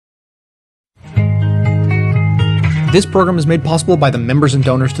This program is made possible by the members and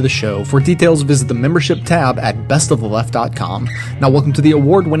donors to the show. For details, visit the membership tab at bestoftheleft.com. Now, welcome to the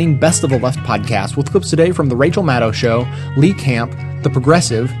award-winning Best of the Left podcast with clips today from The Rachel Maddow Show, Lee Camp, The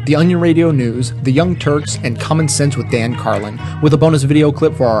Progressive, The Onion Radio News, The Young Turks, and Common Sense with Dan Carlin, with a bonus video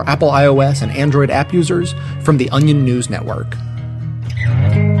clip for our Apple iOS and Android app users from the Onion News Network.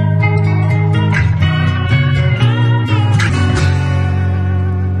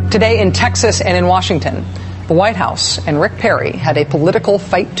 Today in Texas and in Washington, the White House and Rick Perry had a political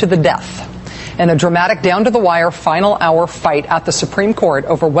fight to the death in a dramatic down-to-the-wire final hour fight at the Supreme Court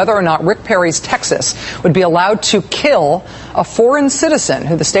over whether or not Rick Perry's Texas would be allowed to kill a foreign citizen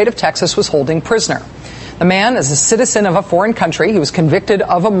who the state of Texas was holding prisoner. The man is a citizen of a foreign country. He was convicted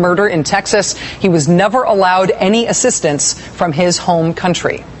of a murder in Texas. He was never allowed any assistance from his home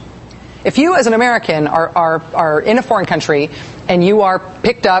country. If you as an American are in a foreign country and you are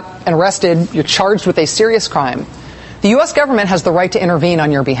picked up and arrested, you're charged with a serious crime, the U.S. government has the right to intervene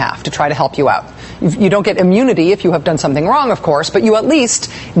on your behalf to try to help you out. You don't get immunity if you have done something wrong, of course, but you at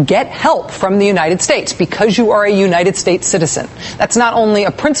least get help from the United States because you are a United States citizen. That's not only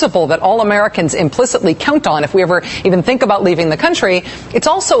a principle that all Americans implicitly count on if we ever even think about leaving the country, it's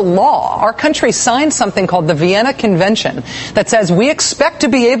also law. Our country signed something called the Vienna Convention that says we expect to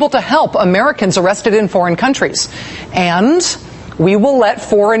be able to help Americans arrested in foreign countries. And we will let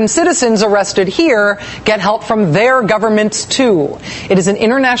foreign citizens arrested here get help from their governments, too. It is an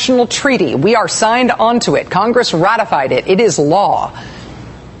international treaty. We are signed onto it. Congress ratified it. It is law.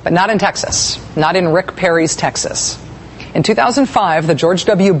 But not in Texas. Not in Rick Perry's Texas. In 2005, the George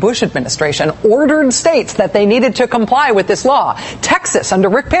W. Bush administration ordered states that they needed to comply with this law. Texas, under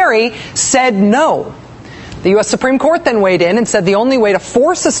Rick Perry, said no. The U.S. Supreme Court then weighed in and said the only way to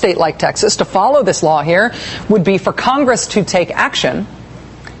force a state like Texas to follow this law here would be for Congress to take action.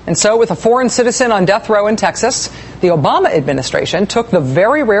 And so with a foreign citizen on death row in Texas, the Obama administration took the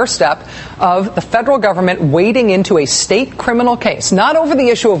very rare step of the federal government wading into a state criminal case, not over the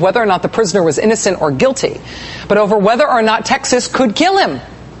issue of whether or not the prisoner was innocent or guilty, but over whether or not Texas could kill him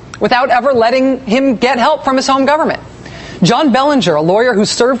without ever letting him get help from his home government. John Bellinger, a lawyer who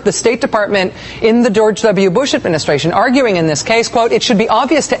served the State Department in the George W. Bush administration, arguing in this case, quote, "It should be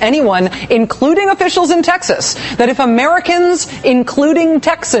obvious to anyone, including officials in Texas, that if Americans, including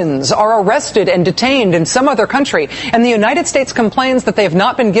Texans, are arrested and detained in some other country, and the United States complains that they have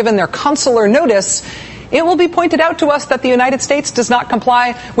not been given their consular notice, it will be pointed out to us that the United States does not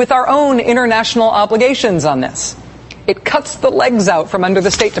comply with our own international obligations on this." It cuts the legs out from under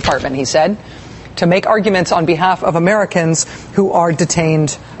the State Department, he said, to make arguments on behalf of Americans who are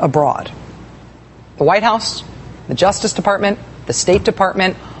detained abroad. The White House, the Justice Department, the State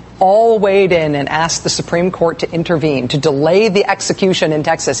Department all weighed in and asked the Supreme Court to intervene, to delay the execution in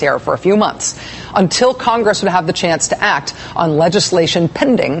Texas here for a few months until Congress would have the chance to act on legislation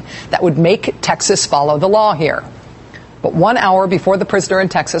pending that would make Texas follow the law here. But 1 hour before the prisoner in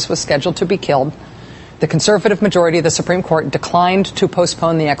Texas was scheduled to be killed, the conservative majority of the Supreme Court declined to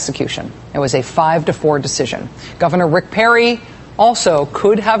postpone the execution. It was a 5-4 decision. Governor Rick Perry also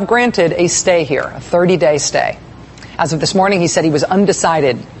could have granted a stay here, a 30-day stay. As of this morning, he said he was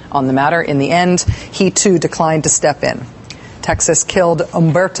undecided on the matter. In the end, he too declined to step in. Texas killed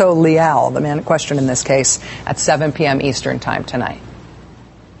Humberto Leal, the man in question in this case, at 7 p.m. Eastern time tonight.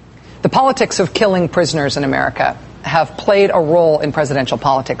 The politics of killing prisoners in America have played a role in presidential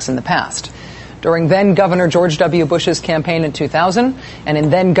politics in the past. During then-Governor George W. Bush's campaign in 2000, and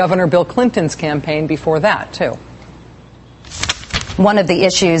in then-Governor Bill Clinton's campaign before that, too. One of the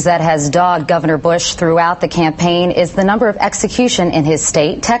issues that has dogged Governor Bush throughout the campaign is the number of executions in his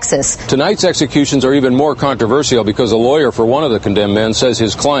state, Texas. Tonight's executions are even more controversial because a lawyer for one of the condemned men says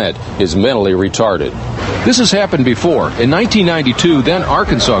his client is mentally retarded. This has happened before. In 1992, then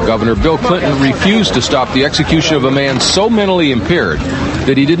Arkansas Governor Bill Clinton refused to stop the execution of a man so mentally impaired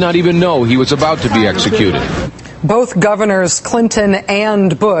that he did not even know he was about to be executed. Both governors Clinton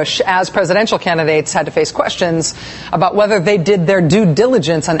and Bush, as presidential candidates, had to face questions about whether they did their due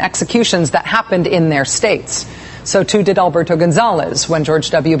diligence on executions that happened in their states. So too did Alberto Gonzales when George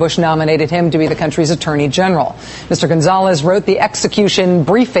W. Bush nominated him to be the country's attorney general. Mr. Gonzales wrote the execution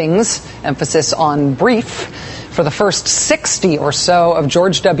briefings, emphasis on brief, for the first 60 or so of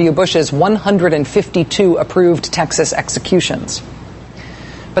George W. Bush's 152 approved Texas executions.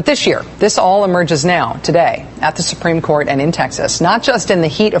 But this year, this all emerges now, today, at the Supreme Court and in Texas, not just in the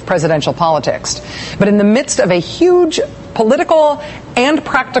heat of presidential politics, but in the midst of a huge political and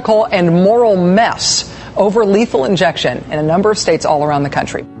practical and moral mess over lethal injection in a number of states all around the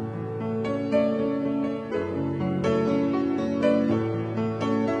country.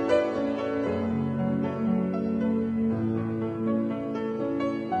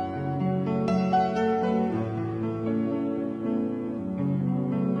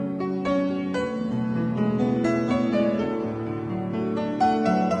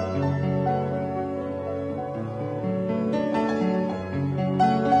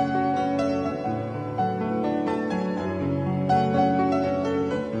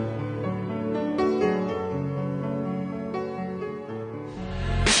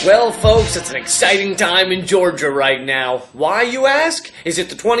 Well, folks, it's an exciting time in Georgia right now. Why, you ask? Is it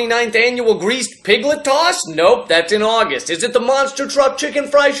the 29th annual Greased Piglet Toss? Nope, that's in August. Is it the Monster Truck Chicken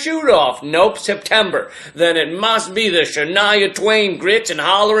Fry Shoot-Off? Nope, September. Then it must be the Shania Twain Grits and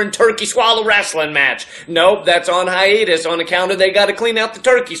Hollerin' Turkey Swallow Wrestling Match. Nope, that's on hiatus on account of they gotta clean out the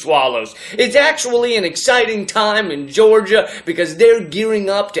turkey swallows. It's actually an exciting time in Georgia because they're gearing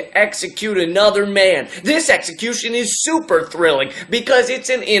up to execute another man. This execution is super thrilling because it's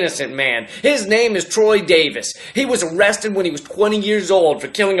an innocent man. His name is Troy Davis. He was arrested when he was 20 years old for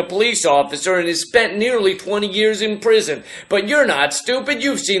killing a police officer and has spent nearly 20 years in prison. But you're not stupid.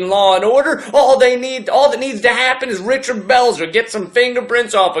 You've seen Law and Order. All that needs to happen is Richard Belzer get some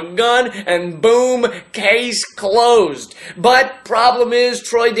fingerprints off a gun and boom, case closed. But problem is,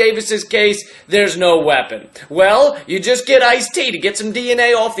 Troy Davis's case, there's no weapon. Well, you just get Ice-T to get some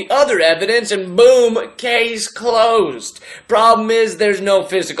DNA off the other evidence and boom, case closed. Problem is, there's no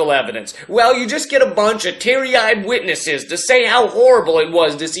physical evidence. Well, you just get a bunch of teary-eyed witnesses to say how horrible it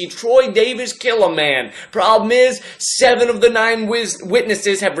was to see Troy Davis kill a man. Problem is, 7 of the 9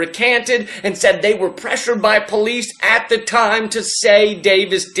 witnesses have recanted and said they were pressured by police at the time to say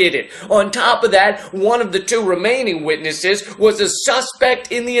Davis did it. On top of that, one of the 2 remaining witnesses was a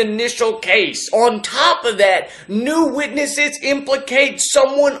suspect in the initial case. On top of that, new witnesses implicate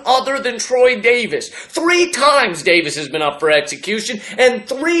someone other than Troy Davis. 3 times Davis has been up for execution, and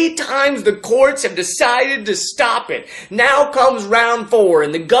 3 times the courts have decided to stop it. Now comes round 4,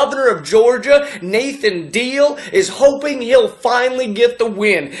 and the governor of Georgia, Nathan Deal, is hoping he'll finally get the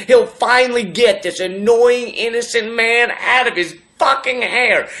win. He'll finally get this annoying innocent man out of his fucking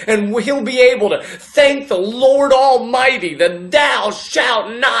hair, and he'll be able to thank the Lord Almighty that thou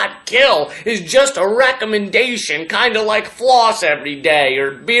shalt not kill is just a recommendation, kind of like floss every day,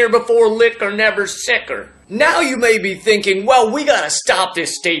 or beer before liquor, never sicker. Now you may be thinking, well, we gotta stop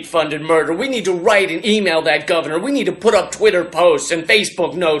this state-funded murder. We need to write and email that governor. We need to put up Twitter posts and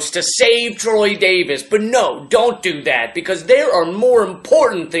Facebook notes to save Troy Davis. But no, don't do that, because there are more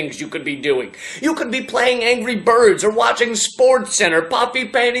important things you could be doing. You could be playing Angry Birds or watching SportsCenter, puffy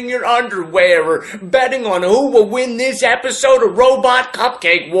painting your underwear, or betting on who will win this episode of Robot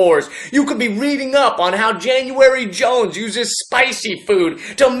Cupcake Wars. You could be reading up on how January Jones uses spicy food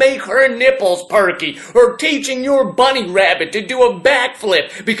to make her nipples perky, or teaching your bunny rabbit to do a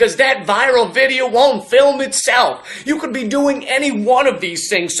backflip because that viral video won't film itself. You could be doing any one of these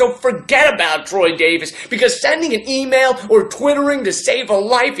things, so forget about Troy Davis, because sending an email or twittering to save a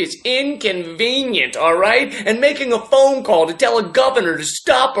life is inconvenient, alright? And making a phone call to tell a governor to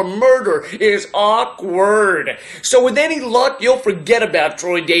stop a murder is awkward. So with any luck, you'll forget about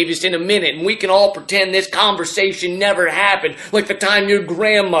Troy Davis in a minute, and we can all pretend this conversation never happened, like the time your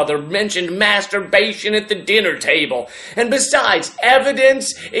grandmother mentioned masturbation at the dinner table. And besides,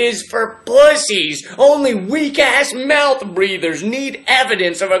 evidence is for pussies. Only weak-ass mouth breathers need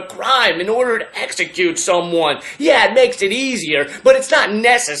evidence of a crime in order to execute someone. Yeah, it makes it easier, but it's not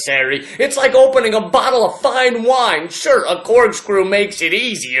necessary. It's like opening a bottle of fine wine. Sure, a corkscrew makes it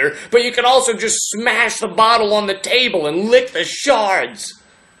easier, but you can also just smash the bottle on the table and lick the shards.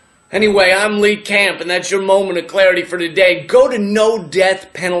 Anyway, I'm Lee Camp, and that's your moment of clarity for today. Go to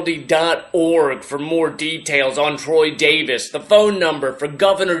nodeathpenalty.org for more details on Troy Davis. The phone number for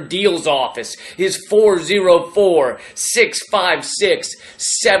Governor Deal's office is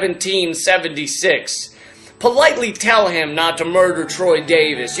 404-656-1776. Politely tell him not to murder Troy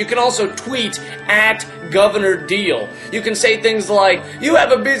Davis. You can also tweet at Governor Deal. You can say things like, you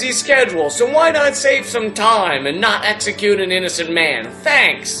have a busy schedule, so why not save some time and not execute an innocent man?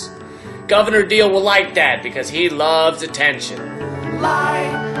 Thanks. Governor Deal will like that because he loves attention.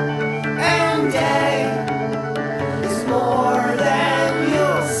 Light and day is more than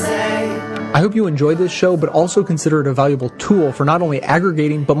you'll say. I hope you enjoyed this show, but also consider it a valuable tool for not only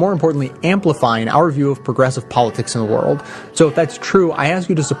aggregating, but more importantly, amplifying our view of progressive politics in the world. So if that's true, I ask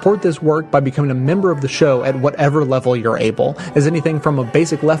you to support this work by becoming a member of the show at whatever level you're able, as anything from a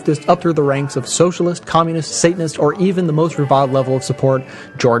basic leftist up through the ranks of socialist, communist, Satanist, or even the most reviled level of support,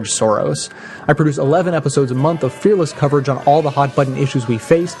 George Soros. I produce 11 episodes a month of fearless coverage on all the hot-button issues we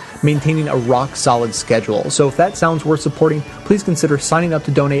face, maintaining a rock-solid schedule. So if that sounds worth supporting, please consider signing up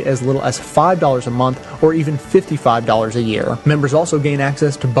to donate as little as $5 a month or even $55 a year. Members also gain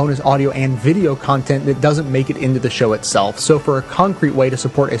access to bonus audio and video content that doesn't make it into the show itself. So for a concrete way to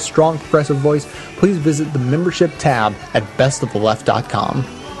support a strong progressive voice, please visit the membership tab at bestoftheleft.com.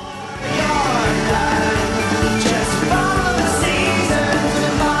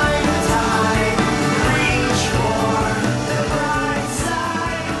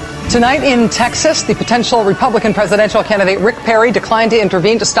 Tonight in Texas, the potential Republican presidential candidate Rick Perry declined to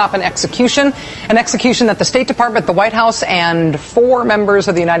intervene to stop an execution that the State Department, the White House, and 4 members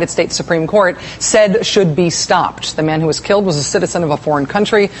of the United States Supreme Court said should be stopped. The man who was killed was a citizen of a foreign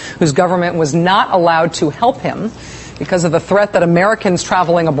country whose government was not allowed to help him because of the threat that Americans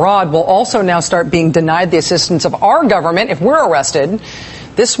traveling abroad will also now start being denied the assistance of our government if we're arrested.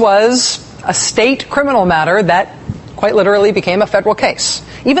 This was a state criminal matter that quite literally became a federal case.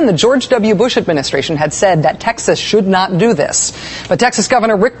 Even the George W. Bush administration had said that Texas should not do this. But Texas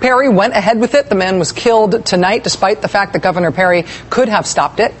Governor Rick Perry went ahead with it. The man was killed tonight, despite the fact that Governor Perry could have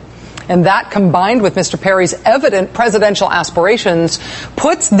stopped it. And that, combined with Mr. Perry's evident presidential aspirations,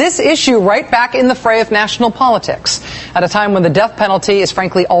 puts this issue right back in the fray of national politics at a time when the death penalty is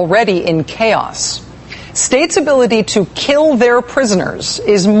frankly already in chaos. States' ability to kill their prisoners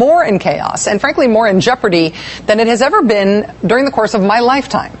is more in chaos and frankly more in jeopardy than it has ever been during the course of my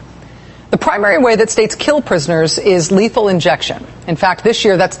lifetime. The primary way that states kill prisoners is lethal injection. In fact, this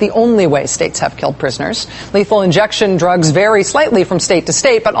year, that's the only way states have killed prisoners. Lethal injection drugs vary slightly from state to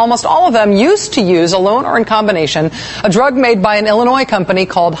state, but almost all of them used to use, alone or in combination, a drug made by an Illinois company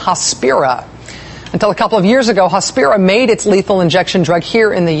called Hospira. Until a couple of years ago, Hospira made its lethal injection drug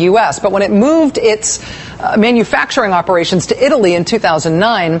here in the U.S., but when it moved its manufacturing operations to Italy in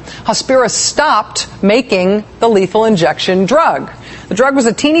 2009, Hospira stopped making the lethal injection drug. The drug was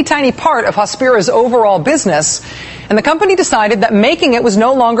a teeny tiny part of Hospira's overall business, and the company decided that making it was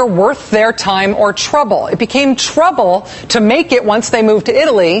no longer worth their time or trouble. It became trouble to make it once they moved to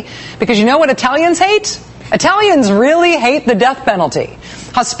Italy, because you know what Italians hate? Italians really hate the death penalty.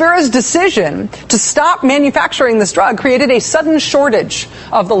 Hospira's decision to stop manufacturing this drug created a sudden shortage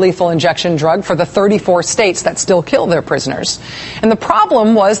of the lethal injection drug for the 34 states that still kill their prisoners. And the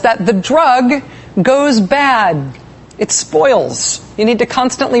problem was that the drug goes bad. It spoils. You need to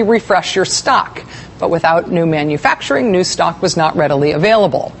constantly refresh your stock. But without new manufacturing, new stock was not readily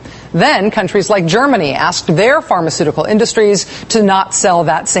available. Then countries like Germany asked their pharmaceutical industries to not sell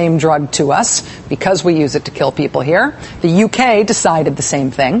that same drug to us because we use it to kill people here. The UK decided the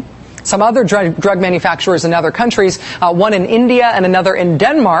same thing. Some other drug manufacturers in other countries, one in India and another in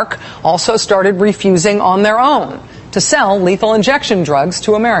Denmark, also started refusing on their own to sell lethal injection drugs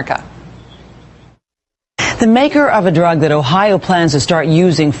to America. The maker of a drug that Ohio plans to start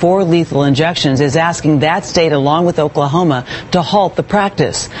using for lethal injections is asking that state, along with Oklahoma, to halt the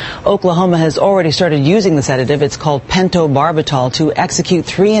practice. Oklahoma has already started using the sedative. It's called pentobarbital, to execute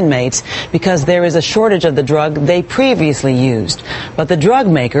 3 inmates because there is a shortage of the drug they previously used. But the drug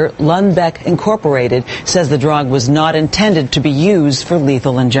maker, Lundbeck Incorporated, says the drug was not intended to be used for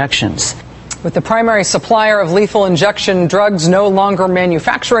lethal injections. With the primary supplier of lethal injection drugs no longer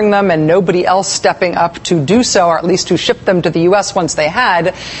manufacturing them and nobody else stepping up to do so, or at least to ship them to the U.S. once they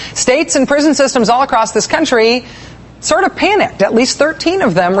had, states and prison systems all across this country sort of panicked. At least 13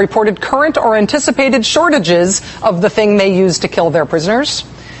 of them reported current or anticipated shortages of the thing they used to kill their prisoners.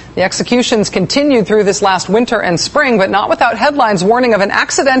 The executions continued through this last winter and spring, but not without headlines warning of an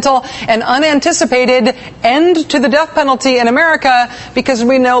accidental and unanticipated end to the death penalty in America because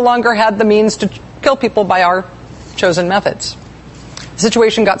we no longer had the means to kill people by our chosen methods. The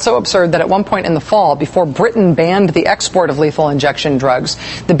situation got so absurd that at one point in the fall, before Britain banned the export of lethal injection drugs,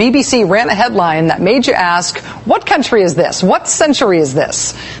 the BBC ran a headline that made you ask, what country is this? What century is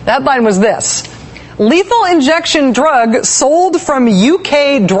this? The headline was this: lethal injection drug sold from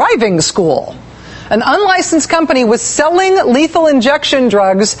UK driving school. An unlicensed company was selling lethal injection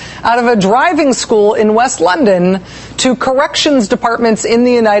drugs out of a driving school in West London to corrections departments in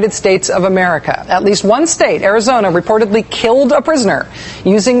the United States of America. At least one state, Arizona, reportedly killed a prisoner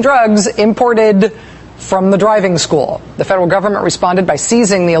using drugs imported from the driving school. The federal government responded by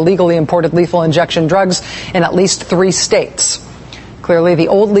seizing the illegally imported lethal injection drugs in at least 3 states. Clearly, the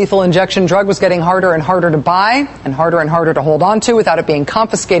old lethal injection drug was getting harder and harder to buy and harder to hold on to without it being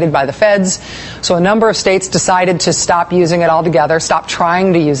confiscated by the feds. So a number of states decided to stop using it altogether, stop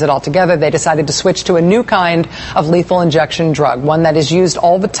trying to use it altogether. They decided to switch to a new kind of lethal injection drug, one that is used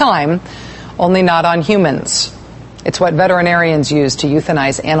all the time, only not on humans. It's what veterinarians use to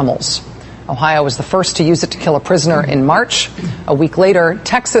euthanize animals. Ohio was the first to use it to kill a prisoner in March. A week later,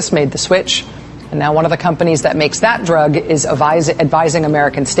 Texas made the switch. And now one of the companies that makes that drug is advising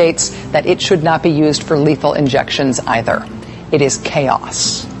American states that it should not be used for lethal injections either. It is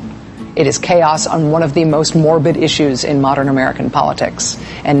chaos. It is chaos on one of the most morbid issues in modern American politics.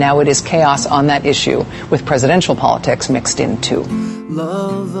 And now it is chaos on that issue with presidential politics mixed in too.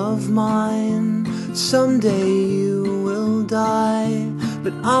 Love of mine, someday you will die,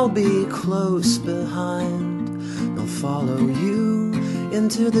 but I'll be close behind. I'll follow you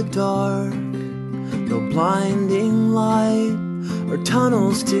into the dark. No blinding light or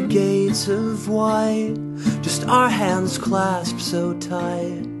tunnels to gates of white, just our hands clasped so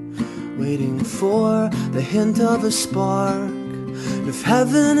tight, waiting for the hint of a spark. And if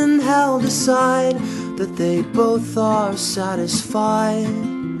heaven and hell decide that they both are satisfied,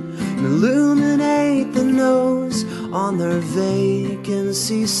 and illuminate the nose on their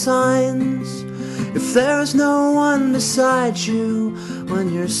vacancy signs, if there's no one beside you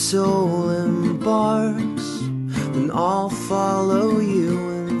when your soul embarks, then I'll follow you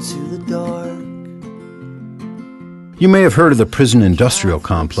into the dark. You may have heard of the prison industrial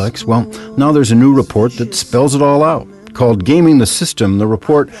complex. Well, now there's a new report that spells it all out. Called Gaming the System, the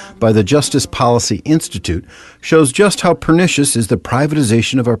report by the Justice Policy Institute shows just how pernicious is the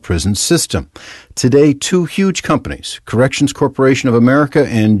privatization of our prison system. Today, two huge companies, Corrections Corporation of America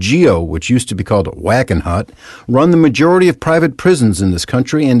and GEO, which used to be called Wackenhut, run the majority of private prisons in this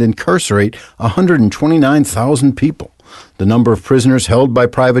country and incarcerate 129,000 people. The number of prisoners held by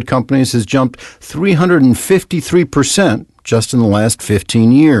private companies has jumped 353% just in the last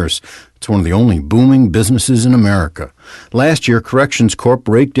 15 years. It's one of the only booming businesses in America. Last year, Corrections Corp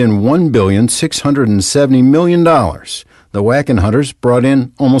raked in $1,670 million. The Wackenhutters brought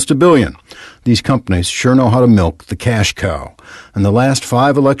in almost $1 billion. These companies sure know how to milk the cash cow. In the last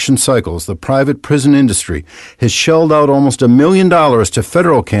 5 election cycles, the private prison industry has shelled out almost $1 million to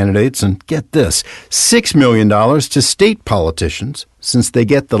federal candidates and, get this, $6 million to state politicians, since they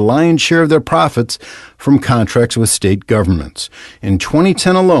get the lion's share of their profits from contracts with state governments. In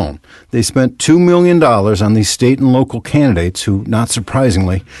 2010 alone, they spent $2 million on these state and local candidates who, not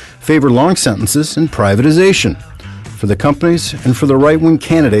surprisingly, favor long sentences and privatization. For the companies and for the right-wing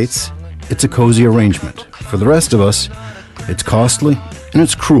candidates, it's a cozy arrangement. For the rest of us, it's costly and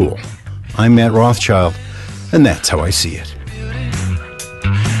it's cruel. I'm Matt Rothschild, and that's how I see it.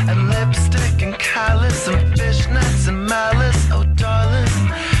 And lipstick and callus and fishnets and malice. Oh, darling,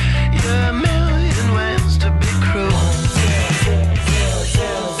 you're a million ways to be cruel.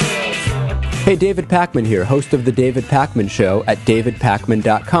 Hey, David Pakman here, host of The David Pakman Show at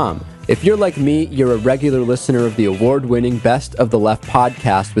davidpakman.com. If you're like me, you're a regular listener of the award-winning Best of the Left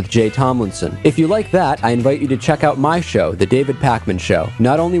podcast with Jay Tomlinson. If you like that, I invite you to check out my show, The David Pakman Show.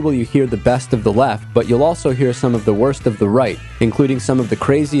 Not only will you hear the best of the left, but you'll also hear some of the worst of the right, including some of the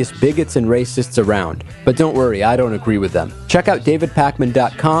craziest bigots and racists around. But don't worry, I don't agree with them. Check out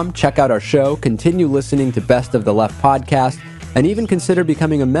davidpakman.com, check out our show, continue listening to Best of the Left podcast, and even consider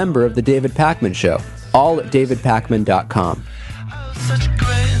becoming a member of The David Pakman Show, all at davidpakman.com. Such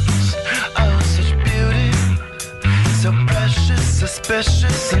grace, oh, such beauty, so precious,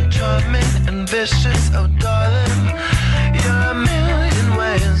 suspicious, and charming, and vicious. Oh, darling, you're a million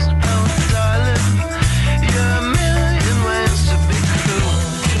ways. Oh, darling, you're a million ways to be cruel.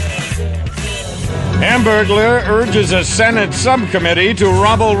 Hamburglar urges a Senate subcommittee to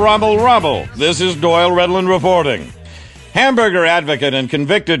rubble. This is Doyle Redland reporting. Hamburger advocate and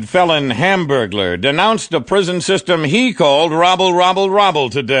convicted felon Hamburglar denounced a prison system he called robble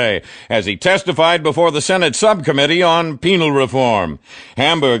today as he testified before the Senate subcommittee on penal reform.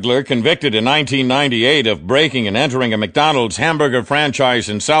 Hamburglar, convicted in 1998 of breaking and entering a McDonald's hamburger franchise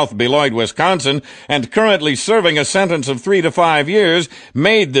in South Beloit, Wisconsin, and currently serving a sentence of 3 to 5 years,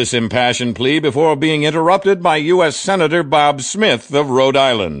 made this impassioned plea before being interrupted by U.S. Senator Bob Smith of Rhode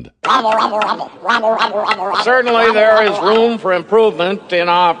Island. Certainly there is room for improvement in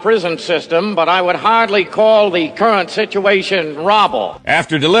our prison system, but I would hardly call the current situation robble.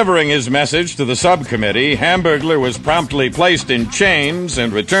 After delivering his message to the subcommittee, Hamburglar was promptly placed in chains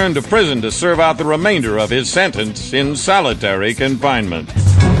and returned to prison to serve out the remainder of his sentence in solitary confinement.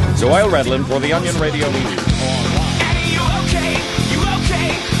 Doyle Redland for the Onion Radio News.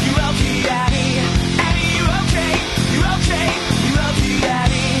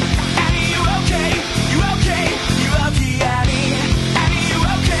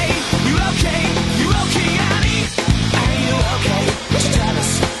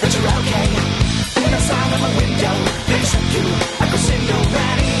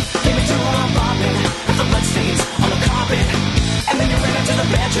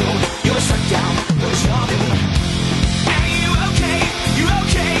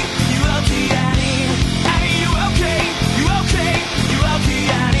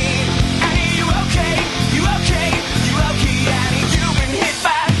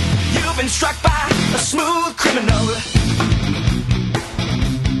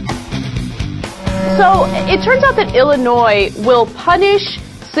 So it turns out that Illinois will punish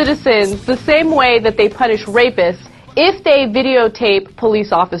citizens the same way that they punish rapists if they videotape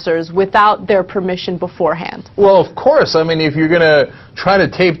police officers without their permission beforehand? Well, of course. I mean, if you're going to try to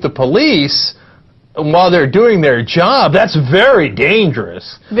tape the police while they're doing their job, that's very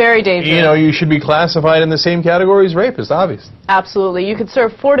dangerous. Very dangerous. You know, you should be classified in the same category as rapists, obviously. Absolutely. You could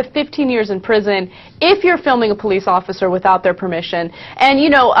serve 4 to 15 years in prison if you're filming a police officer without their permission. And, you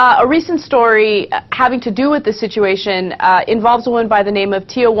know, a recent story having to do with this situation involves a woman by the name of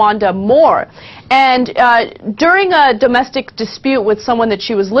Tiawanda Moore. And during a domestic dispute with someone that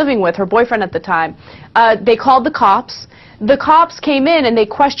she was living with, her boyfriend at the time, they called the cops. The cops came in and they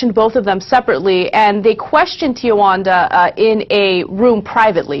questioned both of them separately, and they questioned Tiawanda in a room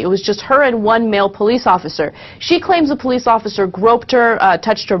privately. It was just her and one male police officer. She claims the police officer groped her,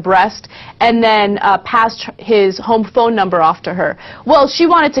 touched her breast, and then passed his home phone number off to her. Well, she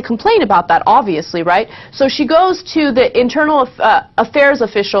wanted to complain about that, obviously, right? So she goes to the internal affairs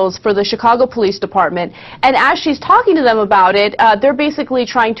officials for the Chicago Police Department, and as she's talking to them about it, they're basically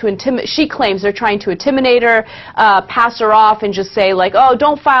trying to intimidate, she claims they're trying to intimidate her, pass her off and just say, like, oh,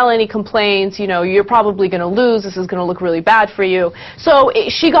 don't file any complaints, you know, you're probably going to lose, this is going to look really bad for you. So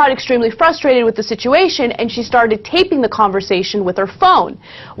she got extremely frustrated with the situation, and she started taping the conversation with her phone.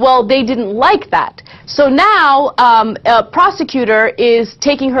 Well, they didn't like that. So now a prosecutor is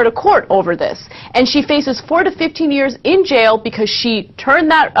taking her to court over this, and she faces 4 to 15 years in jail because she turned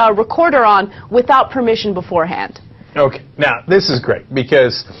that recorder on without permission beforehand. Okay, now this is great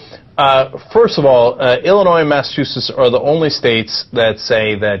because first of all, Illinois and Massachusetts are the only states that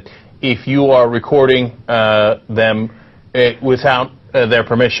say that if you are recording them without their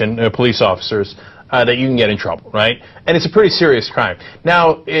permission, police officers, that you can get in trouble, right? And it's a pretty serious crime.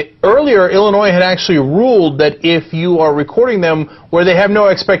 Now, earlier, Illinois had actually ruled that if you are recording them where they have no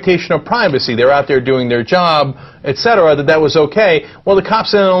expectation of privacy, they're out there doing their job, etc., that was okay. Well, the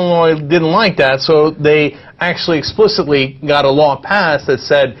cops in Illinois didn't like that, so they actually explicitly got a law passed that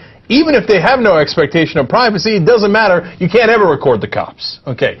said, even if they have no expectation of privacy, it doesn't matter. You can't ever record the cops.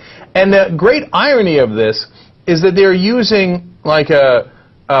 Okay. And the great irony of this is that they're using like a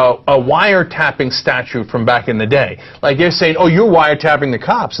wiretapping statute from back in the day. Like they're saying, oh, you're wiretapping the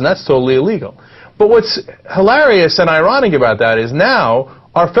cops, and that's totally illegal. But what's hilarious and ironic about that is now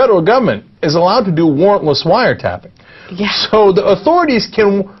our federal government is allowed to do warrantless wiretapping. Yeah. So the authorities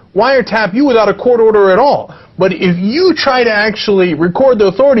can wiretap you without a court order at all. But if you try to actually record the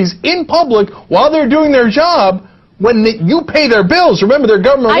authorities in public while they're doing their job, when you pay their bills, remember they're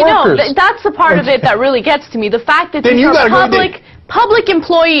government workers. I know, that's the part of it that really gets to me. The fact that these are public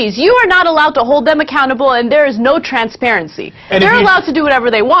employees, you are not allowed to hold them accountable, and there is no transparency. They're allowed to do whatever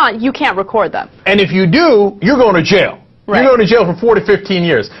they want. You can't record them. And if you do, you're going to jail. Right. You're going to jail for 4 to 15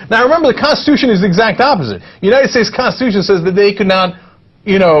 years. Now, remember, the Constitution is the exact opposite. The United States Constitution says that they could not,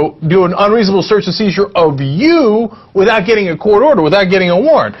 you know, do an unreasonable search and seizure of you without getting a court order, without getting a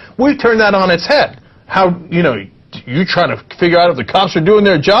warrant. We turn that on its head. How, you know, you trying to figure out if the cops are doing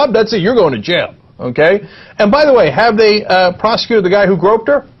their job? That's it. You're going to jail. Okay? And by the way, have they prosecuted the guy who groped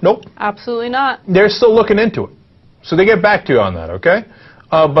her? Nope. Absolutely not. They're still looking into it. So they get back to you on that, okay?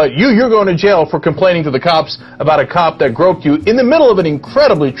 But you're going to jail for complaining to the cops about a cop that groped you in the middle of an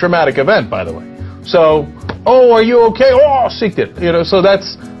incredibly traumatic event, by the way. So, oh, are you okay? Oh, seeked it. You know, so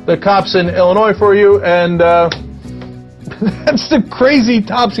that's the cops in Illinois for you, and that's the crazy,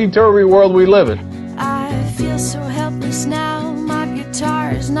 topsy-turvy world we live in. I feel so helpless now, my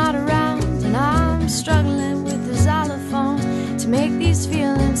guitar is not around, and I'm struggling with the xylophone to make these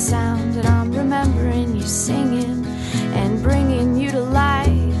feelings sound, and I'm remembering you singing and bringing you to life,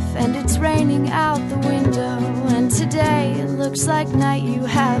 and it's raining out the window, and today it looks like night. You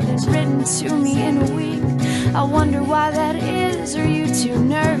haven't written to me in a week. I wonder why that is. Are you too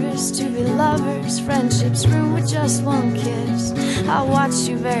nervous to be lovers? Friendships ruin with just one kiss. I watched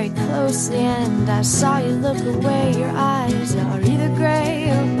you very closely and I saw you look away. Your eyes are either gray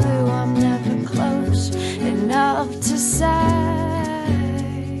or blue. I'm never close enough to say.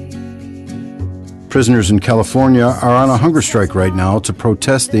 Prisoners in California are on a hunger strike right now to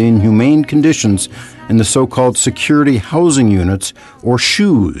protest the inhumane conditions in the so-called security housing units, or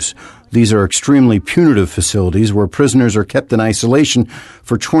SHUs. These are extremely punitive facilities where prisoners are kept in isolation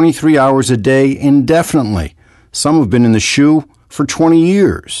for 23 hours a day indefinitely. Some have been in the SHU for 20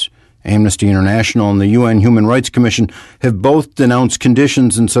 years. Amnesty International and the UN Human Rights Commission have both denounced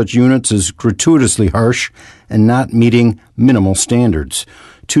conditions in such units as gratuitously harsh and not meeting minimal standards.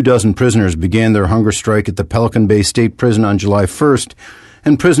 24 prisoners began their hunger strike at the Pelican Bay State Prison on July 1st,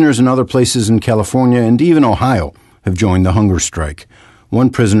 and prisoners in other places in California and even Ohio have joined the hunger strike. One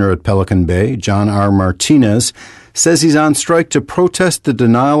prisoner at Pelican Bay, John R. Martinez, says he's on strike to protest the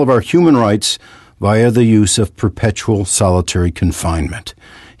denial of our human rights via the use of perpetual solitary confinement.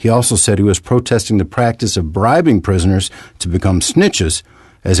 He also said he was protesting the practice of bribing prisoners to become snitches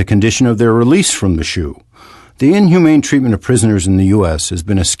as a condition of their release from the SHU. The inhumane treatment of prisoners in the U.S. has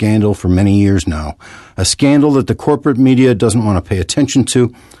been a scandal for many years now, a scandal that the corporate media doesn't want to pay attention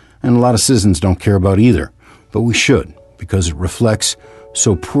to, and a lot of citizens don't care about either. But we should, because it reflects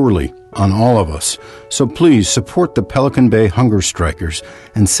so poorly on all of us. So please support the Pelican Bay hunger strikers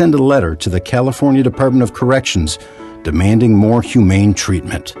and send a letter to the California Department of Corrections demanding more humane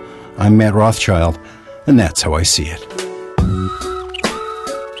treatment. I'm Matt Rothschild, and that's how I see it.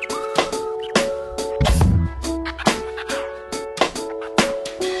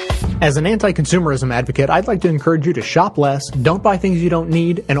 As an anti-consumerism advocate, I'd like to encourage you to shop less, don't buy things you don't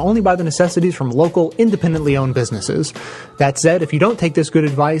need, and only buy the necessities from local, independently owned businesses. That said, if you don't take this good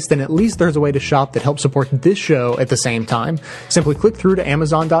advice, then at least there's a way to shop that helps support this show at the same time. Simply click through to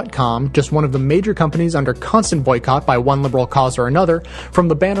Amazon.com, just one of the major companies under constant boycott by one liberal cause or another, from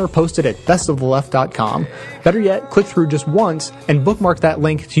the banner posted at bestoftheleft.com. Better yet, click through just once and bookmark that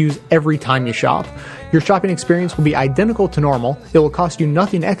link to use every time you shop. Your shopping experience will be identical to normal. It will cost you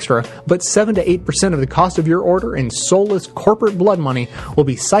nothing extra, but 7 to 8% of the cost of your order in soulless corporate blood money will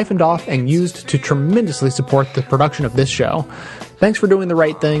be siphoned off and used to tremendously support the production of this show. Thanks for doing the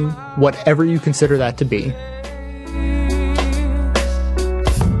right thing, whatever you consider that to be.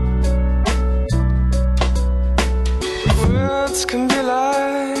 Words can be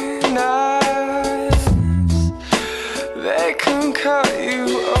like knives, they can cut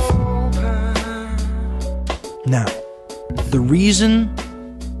you open. Now, the reason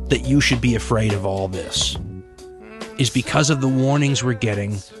that you should be afraid of all this is because of the warnings we're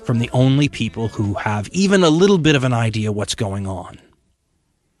getting from the only people who have even a little bit of an idea what's going on.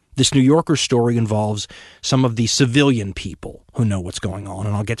 This New Yorker story involves some of the civilian people who know what's going on,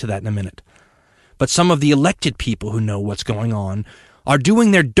 and I'll get to that in a minute. But some of the elected people who know what's going on are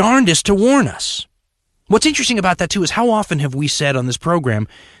doing their darndest to warn us. What's interesting about that, too, is how often have we said on this program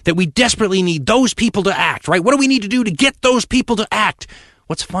that we desperately need those people to act, right? What do we need to do to get those people to act?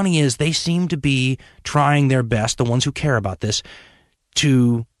 What's funny is they seem to be trying their best, the ones who care about this,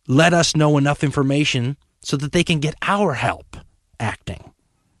 to let us know enough information so that they can get our help acting.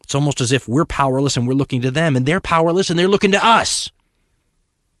 It's almost as if we're powerless and we're looking to them, and they're powerless and they're looking to us.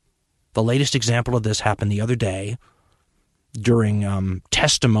 The latest example of this happened the other day during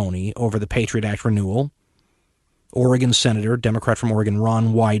testimony over the Patriot Act renewal. Oregon Senator, Democrat from Oregon,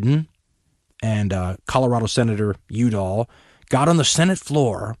 Ron Wyden, and Colorado Senator Udall got on the Senate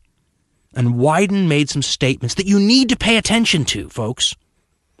floor, and Wyden made some statements that you need to pay attention to, folks.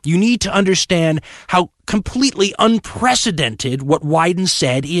 You need to understand how completely unprecedented what Wyden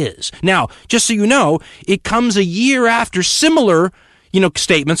said is. Now, just so you know, it comes a year after similar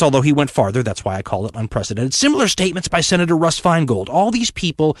statements, although he went farther, that's why I call it unprecedented, similar statements by Senator Russ Feingold. All these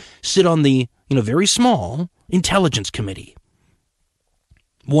people sit on the, very small Intelligence Committee.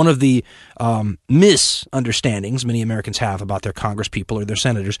 One of the misunderstandings many Americans have about their congresspeople or their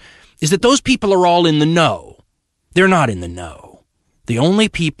senators is that those people are all in the know. They're not in the know. The only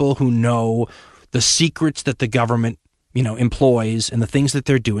people who know the secrets that the government, employs and the things that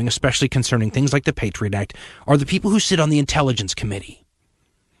they're doing, especially concerning things like the Patriot Act, are the people who sit on the Intelligence Committee.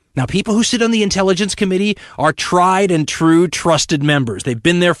 Now, people who sit on the Intelligence Committee are tried and true trusted members. They've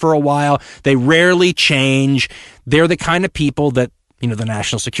been there for a while. They rarely change. They're the kind of people that, the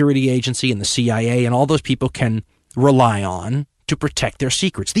National Security Agency and the CIA and all those people can rely on to protect their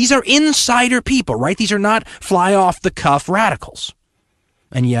secrets. These are insider people, right? These are not fly-off-the-cuff radicals.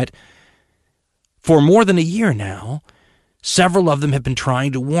 And yet, for more than a year now, several of them have been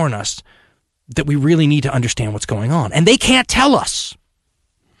trying to warn us that we really need to understand what's going on. And they can't tell us.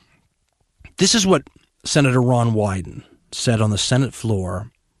 This is what Senator Ron Wyden said on the Senate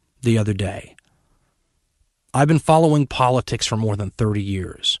floor the other day. I've been following politics for more than 30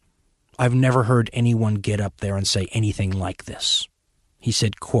 years. I've never heard anyone get up there and say anything like this. He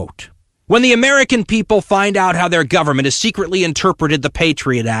said, quote, "When the American people find out how their government has secretly interpreted the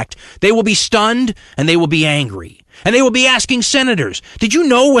Patriot Act, they will be stunned and they will be angry. And they will be asking senators, did you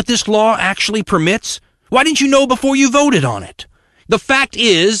know what this law actually permits? Why didn't you know before you voted on it? The fact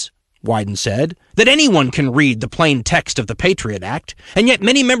is," Wyden said, "that anyone can read the plain text of the Patriot Act, and yet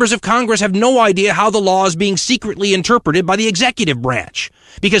many members of Congress have no idea how the law is being secretly interpreted by the executive branch,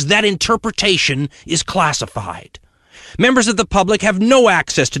 because that interpretation is classified. Members of the public have no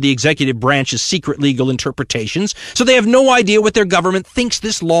access to the executive branch's secret legal interpretations, so they have no idea what their government thinks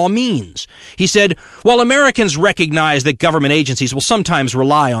this law means. He said, while Americans recognize that government agencies will sometimes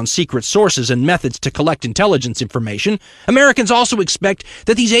rely on secret sources and methods to collect intelligence information, Americans also expect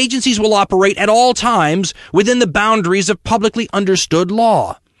that these agencies will operate at all times within the boundaries of publicly understood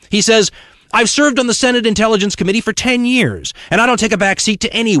law. He says, I've served on the Senate Intelligence Committee for 10 years, and I don't take a backseat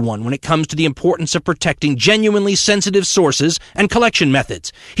to anyone when it comes to the importance of protecting genuinely sensitive sources and collection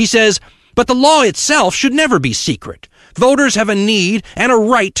methods. He says, but the law itself should never be secret. Voters have a need and a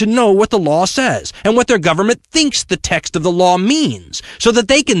right to know what the law says and what their government thinks the text of the law means, so that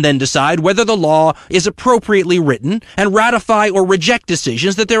they can then decide whether the law is appropriately written and ratify or reject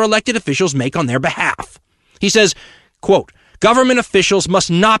decisions that their elected officials make on their behalf. He says, quote, government officials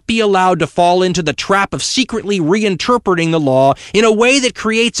must not be allowed to fall into the trap of secretly reinterpreting the law in a way that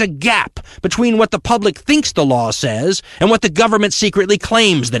creates a gap between what the public thinks the law says and what the government secretly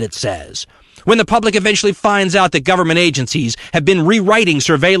claims that it says. When the public eventually finds out that government agencies have been rewriting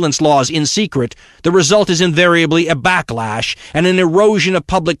surveillance laws in secret, the result is invariably a backlash and an erosion of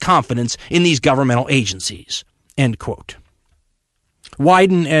public confidence in these governmental agencies. End quote.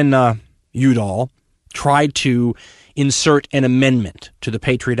 Wyden and Udall tried to insert an amendment to the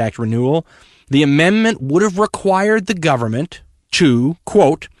Patriot Act renewal. The amendment would have required the government to,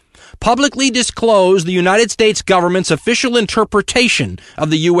 quote, publicly disclose the United States government's official interpretation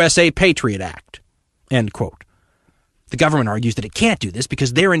of the USA Patriot Act, end quote. The government argues that it can't do this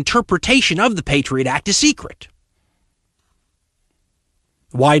because their interpretation of the Patriot Act is secret.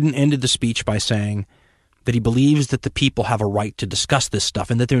 Wyden ended the speech by saying that he believes that the people have a right to discuss this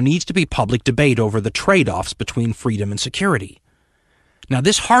stuff and that there needs to be public debate over the trade-offs between freedom and security. Now,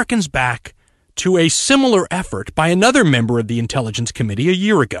 this harkens back to a similar effort by another member of the Intelligence Committee a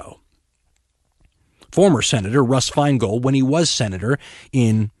year ago. Former Senator Russ Feingold, when he was senator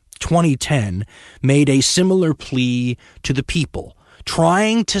in 2010, made a similar plea to the people,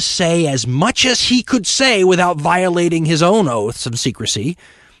 trying to say as much as he could say without violating his own oaths of secrecy,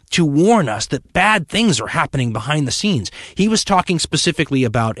 to warn us that bad things are happening behind the scenes. He was talking specifically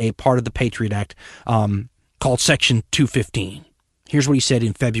about a part of the Patriot Act called Section 215. Here's what he said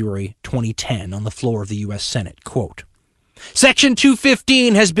in February 2010 on the floor of the U.S. Senate, quote, Section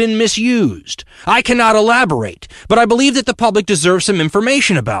 215 has been misused. I cannot elaborate, but I believe that the public deserves some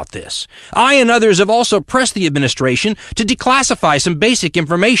information about this. I and others have also pressed the administration to declassify some basic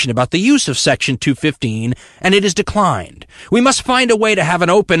information about the use of Section 215, and it has declined. We must find a way to have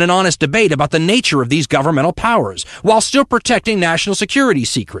an open and honest debate about the nature of these governmental powers, while still protecting national security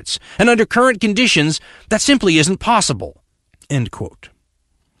secrets, and under current conditions, that simply isn't possible. End quote.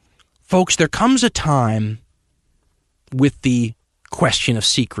 Folks, there comes a time with the question of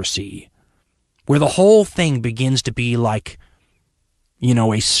secrecy, where the whole thing begins to be like,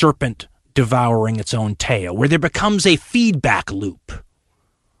 a serpent devouring its own tail, where there becomes a feedback loop,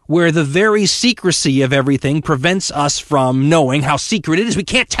 where the very secrecy of everything prevents us from knowing how secret it is. We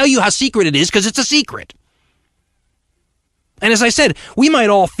can't tell you how secret it is because it's a secret. And as I said, we might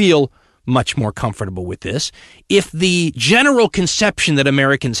all feel much more comfortable with this if the general conception that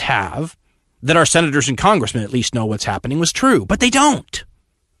Americans have that our senators and congressmen at least know what's happening was true, but they don't.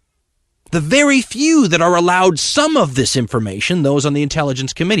 The very few that are allowed some of this information, those on the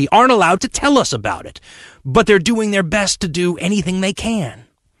Intelligence Committee, aren't allowed to tell us about it, but they're doing their best to do anything they can.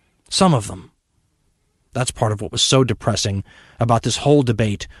 Some of them. That's part of what was so depressing about this whole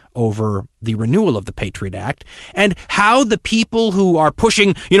debate over the renewal of the Patriot Act and how the people who are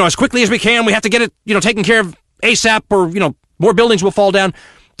pushing, as quickly as we can, we have to get it, taken care of ASAP or, more buildings will fall down,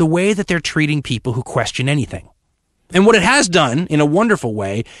 the way that they're treating people who question anything. And what it has done, in a wonderful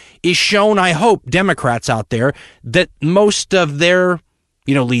way, is shown, I hope, Democrats out there that most of their,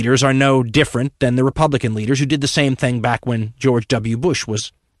 leaders are no different than the Republican leaders who did the same thing back when George W. Bush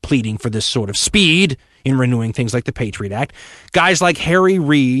was pleading for this sort of speed in renewing things like the Patriot Act. Guys like Harry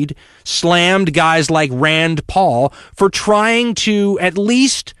Reid slammed guys like Rand Paul for trying to at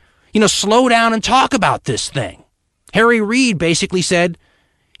least, slow down and talk about this thing. Harry Reid basically said,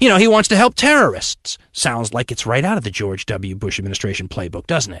 he wants to help terrorists. Sounds like it's right out of the George W. Bush administration playbook,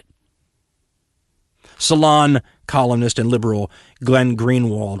 doesn't it? Salon columnist and liberal Glenn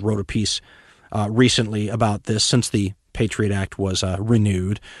Greenwald wrote a piece recently about this since the Patriot Act was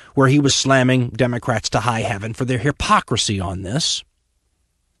renewed, where he was slamming Democrats to high heaven for their hypocrisy on this.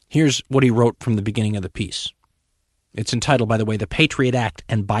 Here's what he wrote from the beginning of the piece. It's entitled, by the way, The Patriot Act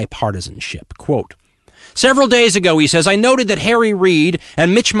and Bipartisanship. Quote, Several days ago, he says, I noted that Harry Reid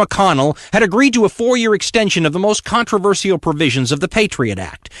and Mitch McConnell had agreed to a 4-year extension of the most controversial provisions of the Patriot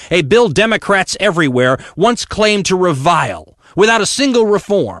Act, a bill Democrats everywhere once claimed to revile, without a single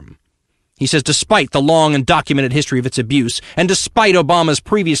reform. He says, despite the long and documented history of its abuse, and despite Obama's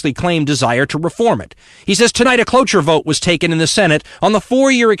previously claimed desire to reform it. He says tonight a cloture vote was taken in the Senate on the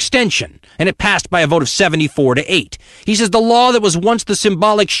 4-year extension, and it passed by a vote of 74-8. He says the law that was once the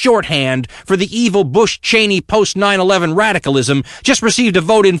symbolic shorthand for the evil Bush-Cheney post-9/11 radicalism just received a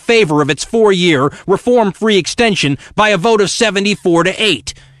vote in favor of its 4-year, reform-free extension by a vote of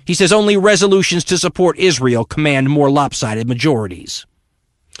 74-8. He says only resolutions to support Israel command more lopsided majorities.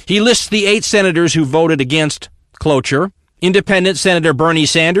 He lists the 8 senators who voted against cloture: Independent Senator Bernie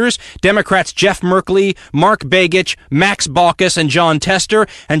Sanders, Democrats Jeff Merkley, Mark Begich, Max Baucus, and John Tester,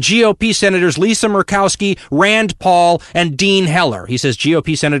 and GOP Senators Lisa Murkowski, Rand Paul, and Dean Heller. He says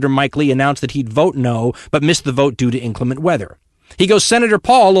GOP Senator Mike Lee announced that he'd vote no, but missed the vote due to inclement weather. He goes, Senator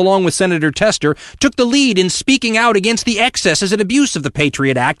Paul, along with Senator Tester, took the lead in speaking out against the excesses and abuse of the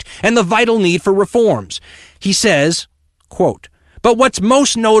Patriot Act and the vital need for reforms. He says, quote, but what's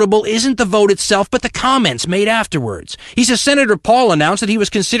most notable isn't the vote itself, but the comments made afterwards. He says Senator Paul announced that he was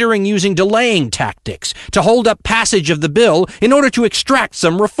considering using delaying tactics to hold up passage of the bill in order to extract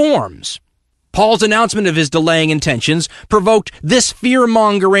some reforms. Paul's announcement of his delaying intentions provoked this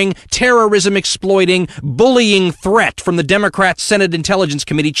fear-mongering, terrorism-exploiting, bullying threat from the Democrat Senate Intelligence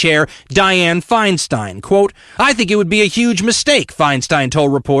Committee Chair Dianne Feinstein. Quote, I think it would be a huge mistake, Feinstein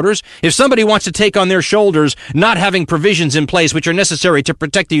told reporters. If somebody wants to take on their shoulders not having provisions in place which are necessary to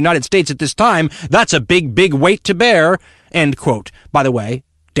protect the United States at this time, that's a big, big weight to bear. End quote. By the way,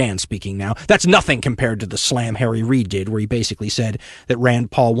 Dan speaking now, that's nothing compared to the slam Harry Reid did, where he basically said that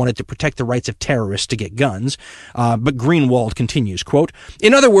Rand Paul wanted to protect the rights of terrorists to get guns. But Greenwald continues, quote,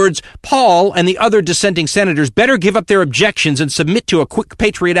 in other words, Paul and the other dissenting senators better give up their objections and submit to a quick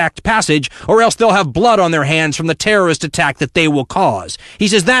Patriot Act passage, or else they'll have blood on their hands from the terrorist attack that they will cause. He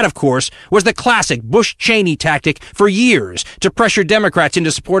says that, of course, was the classic Bush-Cheney tactic for years to pressure Democrats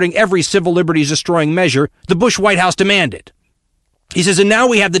into supporting every civil liberties destroying measure the Bush White House demanded. He says, and now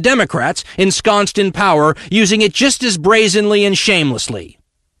we have the Democrats, ensconced in power, using it just as brazenly and shamelessly.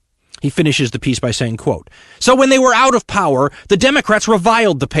 He finishes the piece by saying, quote, so when they were out of power, the Democrats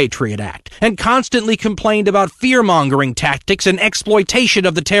reviled the Patriot Act and constantly complained about fear-mongering tactics and exploitation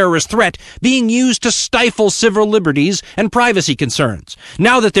of the terrorist threat being used to stifle civil liberties and privacy concerns.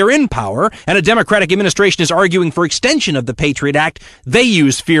 Now that they're in power and a Democratic administration is arguing for extension of the Patriot Act, they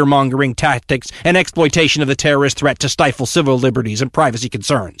use fear-mongering tactics and exploitation of the terrorist threat to stifle civil liberties and privacy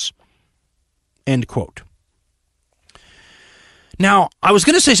concerns. End quote. Now, I was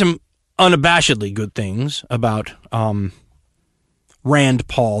going to say some unabashedly good things about Rand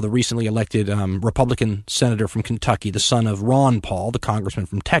Paul, the recently elected Republican senator from Kentucky, the son of Ron Paul, the congressman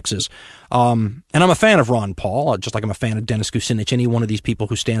from Texas. And I'm a fan of Ron Paul, just like I'm a fan of Dennis Kucinich. Any one of these people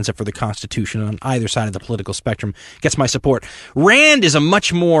who stands up for the Constitution on either side of the political spectrum gets my support. Rand is a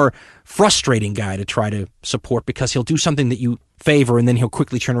much more frustrating guy to try to support because he'll do something that you favor and then he'll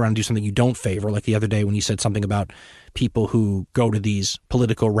quickly turn around and do something you don't favor, like the other day when he said something about people who go to these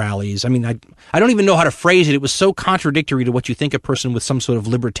political rallies. I mean, I don't even know how to phrase it. It was so contradictory to what you think a person with some sort of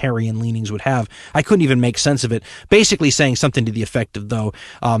libertarian leanings would have. I couldn't even make sense of it. Basically saying something to the effect of, though,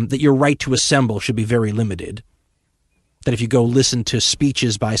 that your right to assemble should be very limited. That if you go listen to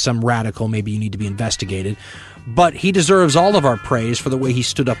speeches by some radical, maybe you need to be investigated. But he deserves all of our praise for the way he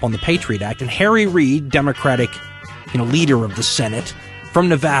stood up on the Patriot Act. And Harry Reid, Democratic, leader of the Senate from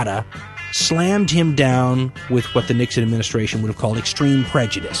Nevada, slammed him down with what the Nixon administration would have called extreme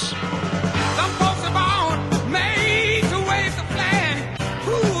prejudice.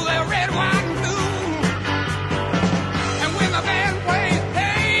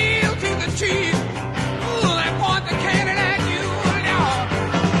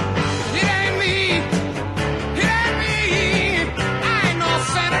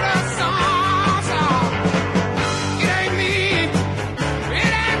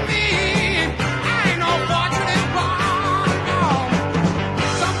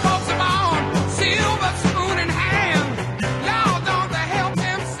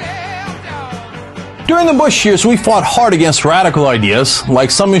 During the Bush years, we fought hard against radical ideas, like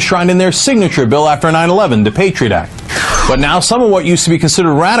some enshrined in their signature bill after 9/11, the Patriot Act. But now some of what used to be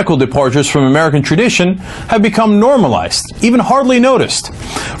considered radical departures from American tradition have become normalized, even hardly noticed.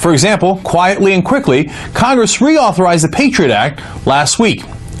 For example, quietly and quickly, Congress reauthorized the Patriot Act last week.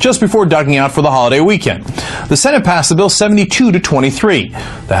 just before ducking out for the holiday weekend. The Senate passed the bill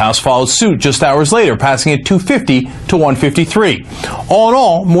 72-23. The House followed suit just hours later, passing it 250-153. All in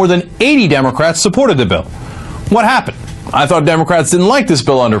all, more than 80 Democrats supported the bill. What happened? I thought Democrats didn't like this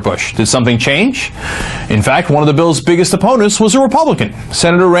bill under Bush. Did something change? In fact, one of the bill's biggest opponents was a Republican.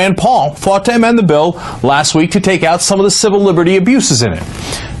 Senator Rand Paul fought to amend the bill last week to take out some of the civil liberty abuses in it.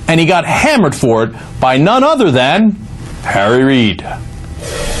 And he got hammered for it by none other than Harry Reid.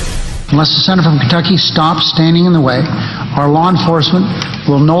 Unless the senator from Kentucky stops standing in the way, our law enforcement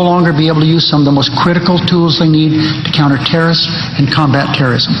will no longer be able to use some of the most critical tools they need to counter terrorists and combat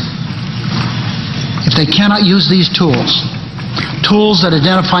terrorism. If they cannot use these tools that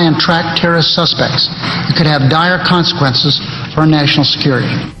identify and track terrorist suspects, it could have dire consequences for our national security.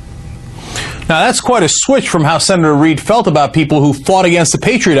 Now, that's quite a switch from how Senator Reid felt about people who fought against the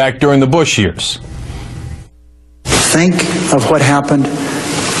Patriot Act during the Bush years. Think of what happened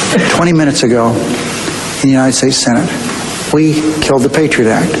 20 minutes ago in the United States Senate. We killed the Patriot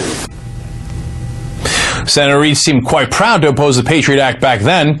Act. Senator Reid seemed quite proud to oppose the Patriot Act back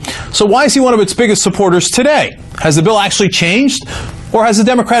then, so why is he one of its biggest supporters today? Has the bill actually changed, or has the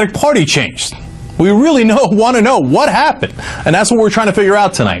Democratic Party changed? We really want to know what happened, and that's what we're trying to figure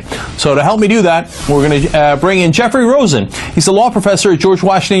out tonight. So to help me do that, we're going to bring in Jeffrey Rosen. He's a law professor at George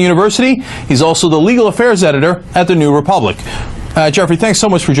Washington University. He's also the legal affairs editor at the New Republic. Jeffrey, thanks so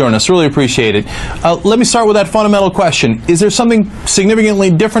much for joining us. Really appreciate it. Let me start with that fundamental question. Is there something significantly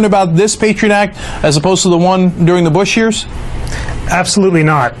different about this Patriot Act as opposed to the one during the Bush years? Absolutely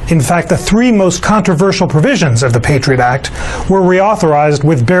not. In fact, the three most controversial provisions of the Patriot Act were reauthorized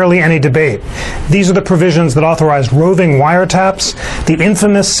with barely any debate. These are the provisions that authorized roving wiretaps, the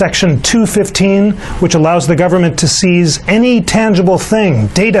infamous Section 215, which allows the government to seize any tangible thing,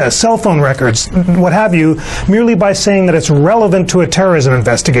 data, cell phone records, what have you, merely by saying that it's relevant to a terrorism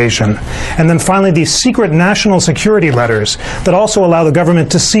investigation. And then finally, these secret national security letters that also allow the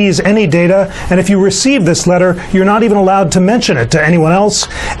government to seize any data, and if you receive this letter, you're not even allowed to mention it to anyone else.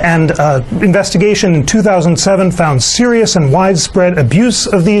 And investigation in 2007 found serious and widespread abuse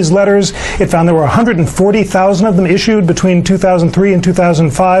of these letters. It found there were 140,000 of them issued between 2003 and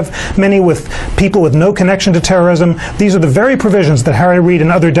 2005, many with people with no connection to terrorism. These are the very provisions that Harry Reid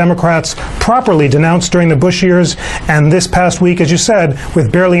and other Democrats properly denounced during the Bush years. And this past week, as you said,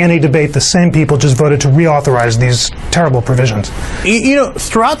 with barely any debate, the same people just voted to reauthorize these terrible provisions. You know,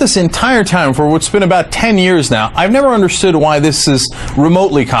 throughout this entire time, for what's been about 10 years now, I've never understood why this is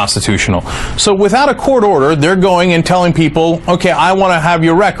remotely constitutional. So without a court order, they're going and telling people, okay, I want to have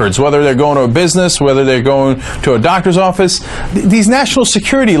your records, whether they're going to a business, whether they're going to a doctor's office. These national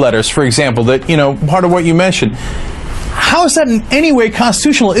security letters, for example, that, you know, part of what you mentioned, how is that in any way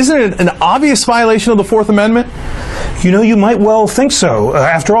constitutional? Isn't it an obvious violation of the Fourth Amendment? You know, you might well think so.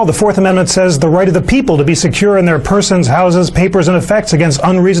 After all, the Fourth Amendment says the right of the people to be secure in their persons, houses, papers, and effects against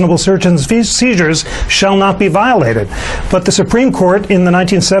unreasonable search and seizures shall not be violated. But the Supreme Court in the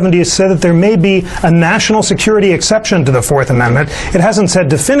 1970s said that there may be a national security exception to the Fourth Amendment. It hasn't said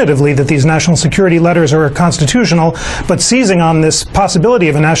definitively that these national security letters are constitutional, but seizing on this possibility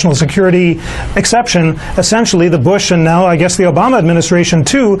of a national security exception, essentially the Bush and now I guess the Obama administration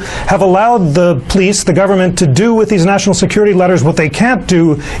too have allowed the police, the government, to do with these national security letters what they can't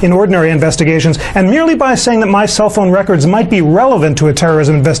do in ordinary investigations, and merely by saying that my cell phone records might be relevant to a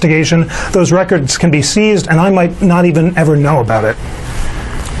terrorism investigation, those records can be seized and I might not even ever know about it.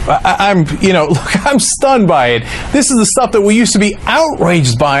 I'm stunned by it. This is the stuff that we used to be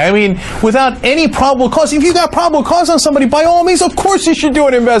outraged by. I mean, without any probable cause. If you got probable cause on somebody, by all means, of course you should do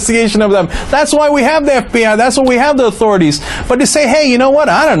an investigation of them. That's why we have the FBI. That's why we have the authorities. But to say, hey, you know what?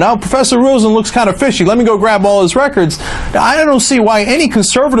 I don't know. Professor Rosen looks kind of fishy. Let me go grab all his records. I don't see why any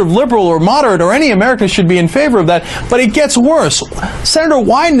conservative, liberal, or moderate, or any American should be in favor of that. But it gets worse. Senator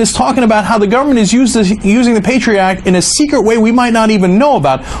Wyden is talking about how the government is using the Patriot Act in a secret way we might not even know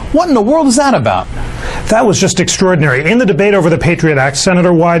about. What in the world is that about? That was just extraordinary. In the debate over the Patriot Act,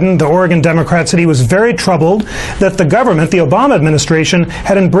 Senator Wyden, the Oregon Democrat, said he was very troubled that the government, the Obama administration,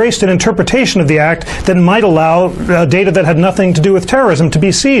 had embraced an interpretation of the act that might allow data that had nothing to do with terrorism to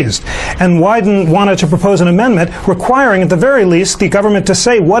be seized. And Wyden wanted to propose an amendment requiring, at the very least, the government to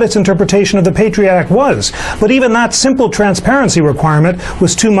say what its interpretation of the Patriot Act was. But even that simple transparency requirement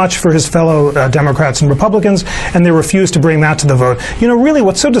was too much for his fellow Democrats and Republicans, and they refused to bring that to the vote. You know, really,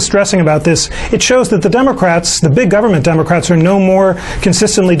 what's so distressing about this, it shows that the Democrats, the big government Democrats, are no more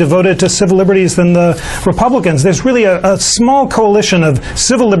consistently devoted to civil liberties than the Republicans. There's really a small coalition of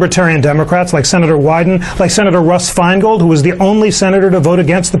civil libertarian Democrats like Senator Wyden, like Senator Russ Feingold, who was the only senator to vote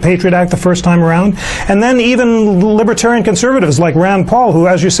against the Patriot Act the first time around, and then even libertarian conservatives like Rand Paul, who,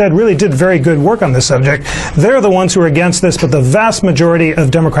 as you said, really did very good work on this subject. They're the ones who are against this, but the vast majority of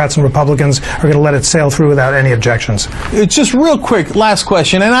Democrats and Republicans are going to let it sail through without any objections. It's just real quick, last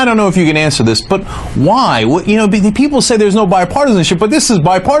question, and I don't know if you can answer this, but why? People say there's no bipartisanship, but this is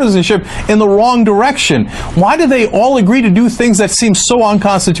bipartisanship in the wrong direction. Why do they all agree to do things that seem so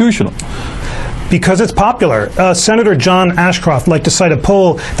unconstitutional? Because it's popular. Senator John Ashcroft liked to cite a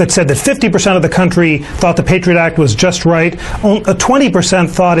poll that said that 50% of the country thought the Patriot Act was just right, 20%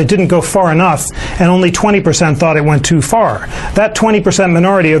 thought it didn't go far enough, and only 20% thought it went too far. That 20%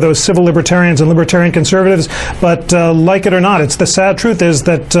 minority are those civil libertarians and libertarian conservatives, but like it or not, it's the sad truth is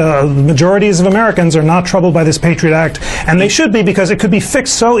that majorities of Americans are not troubled by this Patriot Act, and they should be, because it could be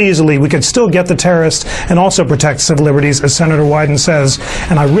fixed so easily. We could still get the terrorists and also protect civil liberties, as Senator Wyden says,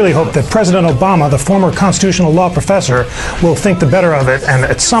 and I really hope that President Obama, the former constitutional law professor, will think the better of it and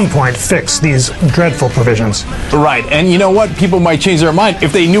at some point fix these dreadful provisions. Right, and you know what? People might change their mind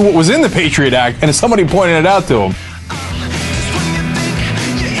if they knew what was in the Patriot Act and if somebody pointed it out to them.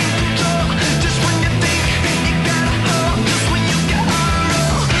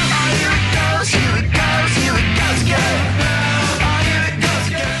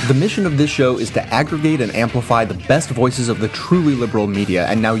 The mission of this show is to aggregate and amplify the best voices of the truly liberal media,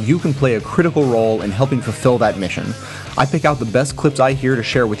 and now you can play a critical role in helping fulfill that mission. I pick out the best clips I hear to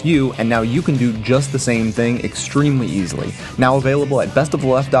share with you, and now you can do just the same thing extremely easily. Now available at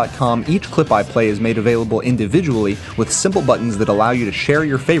bestoftheleft.com, each clip I play is made available individually with simple buttons that allow you to share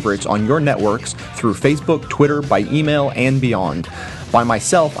your favorites on your networks through Facebook, Twitter, by email, and beyond. By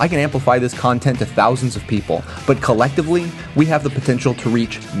myself, I can amplify this content to thousands of people, but collectively, we have the potential to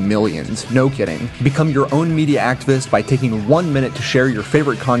reach millions. No kidding. Become your own media activist by taking 1 minute to share your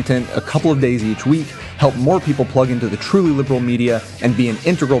favorite content a couple of days each week, help more people plug into the truly liberal media, and be an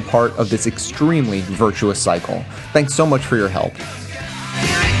integral part of this extremely virtuous cycle. Thanks so much for your help.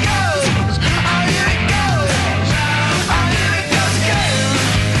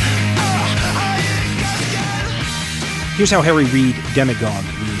 Here's how Harry Reid demagogued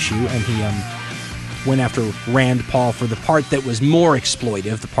the issue, and he went after Rand Paul for the part that was more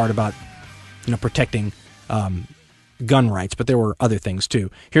exploitive, the part about protecting gun rights, but there were other things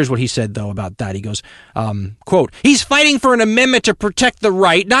too. Here's what he said, though, about that. He goes, quote, "He's fighting for an amendment to protect the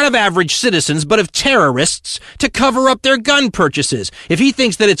right, not of average citizens, but of terrorists, to cover up their gun purchases. If he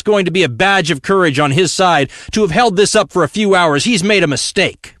thinks that it's going to be a badge of courage on his side to have held this up for a few hours, he's made a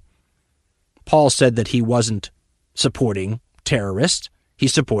mistake." Paul said that he wasn't supporting terrorists.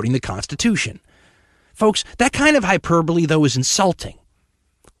 He's supporting the Constitution. Folks, that kind of hyperbole, though, is insulting.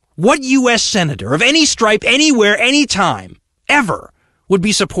 What U.S. senator of any stripe, anywhere, anytime, ever, would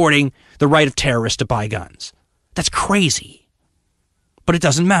be supporting the right of terrorists to buy guns? That's crazy. But it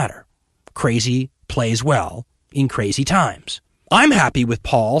doesn't matter. Crazy plays well in crazy times. I'm happy with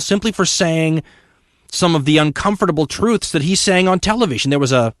Paul simply for saying some of the uncomfortable truths that he's saying on television. There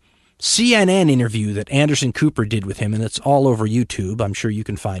was a CNN interview that Anderson Cooper did with him, and it's all over YouTube. I'm sure you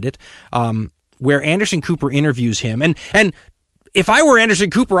can find it, where Anderson Cooper interviews him. And if I were Anderson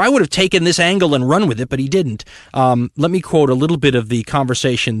Cooper, I would have taken this angle and run with it, but he didn't. Let me quote a little bit of the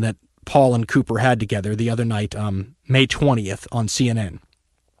conversation that Paul and Cooper had together the other night, May 20th on CNN.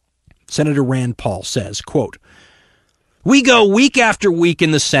 Senator Rand Paul says, quote, "We go week after week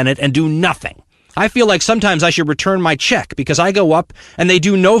in the Senate and do nothing. I feel like sometimes I should return my check because I go up and they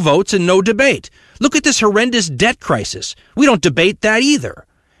do no votes and no debate. Look at this horrendous debt crisis. We don't debate that either."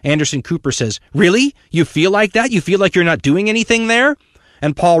 Anderson Cooper says, "Really? You feel like that? You feel like you're not doing anything there?"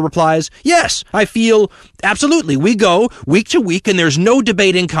 And Paul replies, "Yes, I feel absolutely. We go week to week and there's no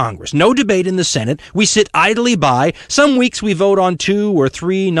debate in Congress, no debate in the Senate. We sit idly by. Some weeks we vote on 2 or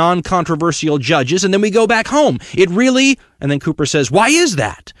 3 non-controversial judges and then we go back home. It really..." And then Cooper says, "Why is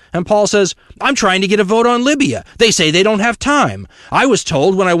that?" And Paul says, "I'm trying to get a vote on Libya. They say they don't have time. I was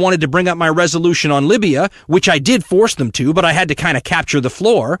told when I wanted to bring up my resolution on Libya, which I did force them to, but I had to kind of capture the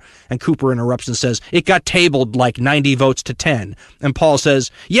floor." And Cooper interrupts and says, "It got tabled like 90 votes to 10. And Paul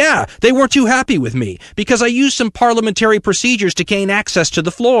says, "Yeah, they weren't too happy with me because I used some parliamentary procedures to gain access to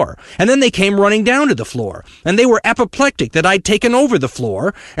the floor. And then they came running down to the floor. And they were apoplectic that I'd taken over the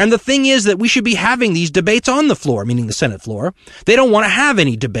floor. And the thing is that we should be having these debates on the floor," meaning the Senate floor. "They don't want to have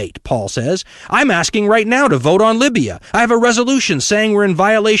any debate," Paul says. I'm asking right now to vote on Libya. I have a resolution saying we're in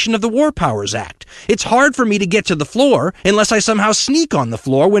violation of the War Powers Act. It's hard for me to get to the floor unless I somehow sneak on the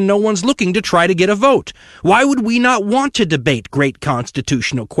floor when no one's looking to try to get a vote. Why would we not want to debate great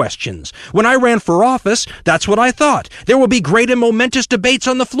constitutional questions? When I ran for office, that's what I thought. There will be great and momentous debates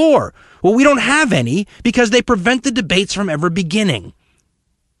on the floor. Well, we don't have any because they prevent the debates from ever beginning.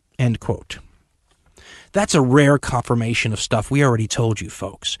 End quote. That's a rare confirmation of stuff we already told you,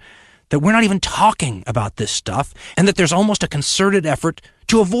 folks. That we're not even talking about this stuff, and that there's almost a concerted effort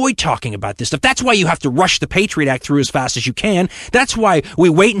to avoid talking about this stuff. That's why you have to rush the Patriot Act through as fast as you can. That's why we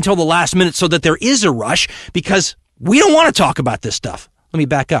wait until the last minute so that there is a rush, because we don't want to talk about this stuff. Let me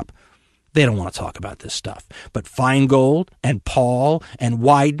back up. They don't want to talk about this stuff. But Feingold and Paul and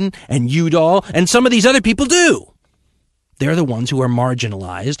Wyden and Udall and some of these other people do. They're the ones who are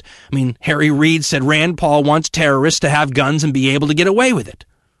marginalized. I mean, Harry Reid said Rand Paul wants terrorists to have guns and be able to get away with it.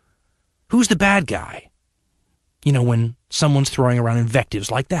 Who's the bad guy? You know, when someone's throwing around invectives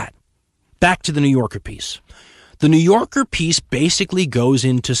like that. Back to the New Yorker piece. The New Yorker piece basically goes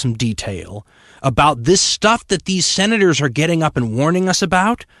into some detail about this stuff that these senators are getting up and warning us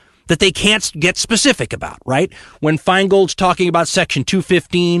about, that they can't get specific about, right? When Feingold's talking about Section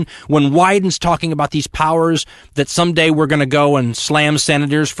 215, when Wyden's talking about these powers that someday we're going to go and slam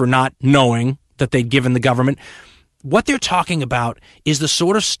senators for not knowing that they'd given the government, what they're talking about is the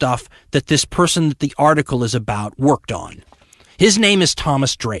sort of stuff that this person that the article is about worked on. His name is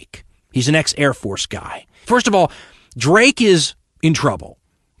Thomas Drake. He's an ex-Air Force guy. First of all, Drake is in trouble.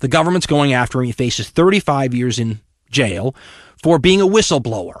 The government's going after him. He faces 35 years in jail for being a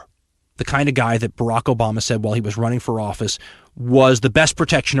whistleblower. The kind of guy that Barack Obama said while he was running for office was the best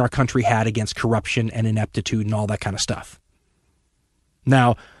protection our country had against corruption and ineptitude and all that kind of stuff.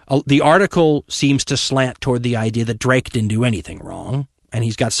 Now, the article seems to slant toward the idea that Drake didn't do anything wrong, and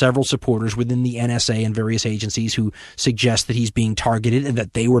he's got several supporters within the NSA and various agencies who suggest that he's being targeted and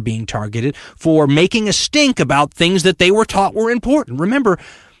that they were being targeted for making a stink about things that they were taught were important. Remember,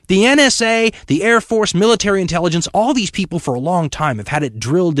 the NSA, the Air Force, military intelligence, all these people for a long time have had it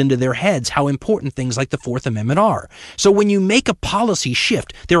drilled into their heads how important things like the Fourth Amendment are. So when you make a policy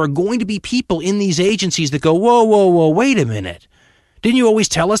shift, there are going to be people in these agencies that go, whoa, whoa, whoa, wait a minute. Didn't you always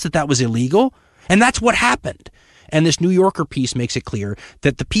tell us that that was illegal? And that's what happened. And this New Yorker piece makes it clear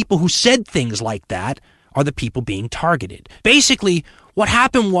that the people who said things like that are the people being targeted. Basically, what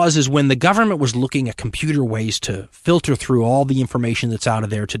happened was when the government was looking at computer ways to filter through all the information that's out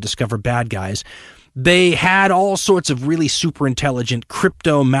of there to discover bad guys, they had all sorts of really super intelligent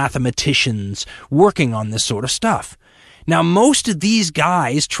crypto mathematicians working on this sort of stuff. Now, most of these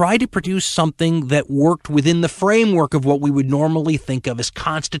guys try to produce something that worked within the framework of what we would normally think of as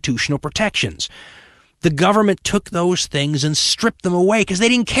constitutional protections. The government took those things and stripped them away because they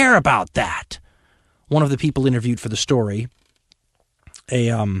didn't care about that. One of the people interviewed for the story,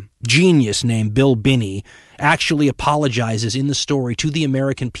 a genius named Bill Binney, actually apologizes in the story to the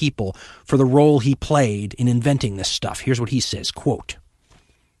American people for the role he played in inventing this stuff. Here's what he says, quote.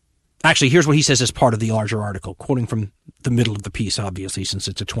 Actually, here's what he says as part of the larger article, quoting from the middle of the piece, obviously, since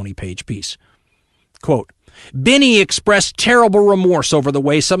it's a 20-page piece. Quote, Binney expressed terrible remorse over the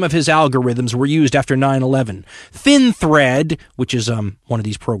way some of his algorithms were used after 9/11. ThinThread, which is one of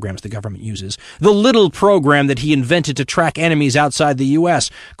these programs the government uses, the little program that he invented to track enemies outside the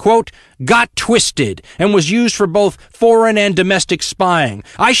U.S., quote, got twisted and was used for both foreign and domestic spying.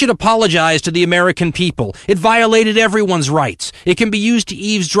 I should apologize to the American people. It violated everyone's rights. It can be used to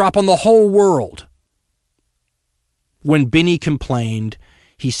eavesdrop on the whole world. When Binney complained,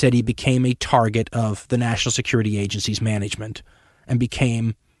 he said he became a target of the National Security Agency's management and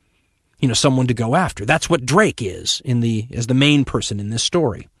became, someone to go after. That's what Drake is as the main person in this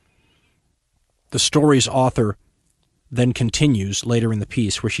story. The story's author then continues later in the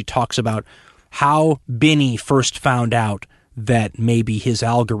piece where she talks about how Binney first found out that maybe his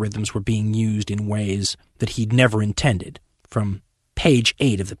algorithms were being used in ways that he'd never intended. From page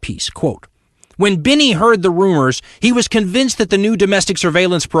 8 of the piece, quote, when Binney heard the rumors, he was convinced that the new domestic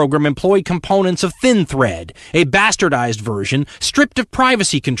surveillance program employed components of ThinThread, a bastardized version stripped of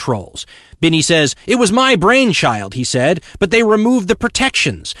privacy controls. Binney says, it was my brainchild, he said, but they removed the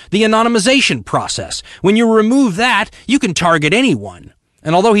protections, the anonymization process. When you remove that, you can target anyone.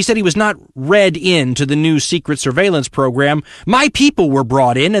 And although he said he was not read into the new secret surveillance program, my people were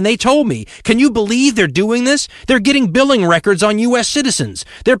brought in and they told me, can you believe they're doing this? They're getting billing records on U.S. citizens.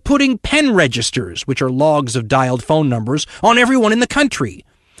 They're putting pen registers, which are logs of dialed phone numbers, on everyone in the country.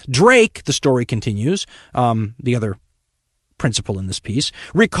 Drake, the story continues, the other principal in this piece,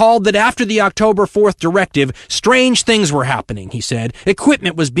 recalled that after the October 4th directive, strange things were happening, he said.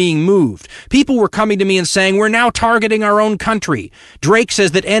 Equipment was being moved. People were coming to me and saying, we're now targeting our own country. Drake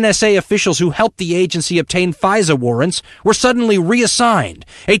says that NSA officials who helped the agency obtain FISA warrants were suddenly reassigned,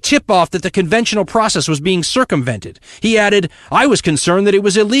 a tip-off that the conventional process was being circumvented. He added, I was concerned that it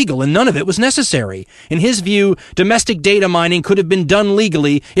was illegal and none of it was necessary. In his view, domestic data mining could have been done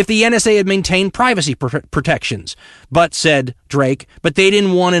legally if the NSA had maintained privacy protections. But, said Drake, but they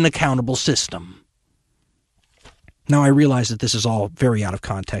didn't want an accountable system. Now, I realize that this is all very out of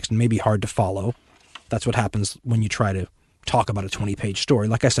context and maybe hard to follow. That's what happens when you try to talk about a 20-page story.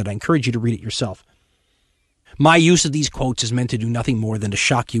 Like I said, I encourage you to read it yourself. My use of these quotes is meant to do nothing more than to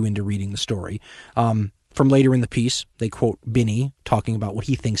shock you into reading the story. From later in the piece, they quote Binney, talking about what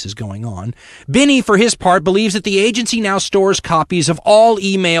he thinks is going on. Binney, for his part, believes that the agency now stores copies of all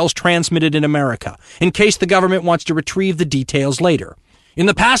emails transmitted in America, in case the government wants to retrieve the details later. In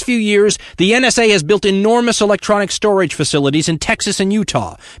the past few years, the NSA has built enormous electronic storage facilities in Texas and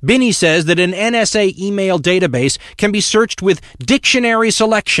Utah. Binney says that an NSA email database can be searched with dictionary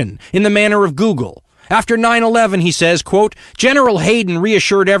selection in the manner of Google. After 9/11, he says, quote, General Hayden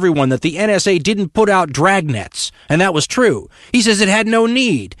reassured everyone that the NSA didn't put out dragnets, and that was true. He says it had no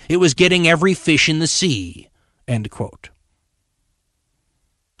need. It was getting every fish in the sea, end quote.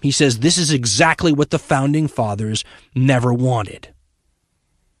 He says this is exactly what the Founding Fathers never wanted.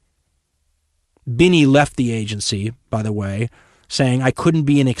 Binney left the agency, by the way, saying, I couldn't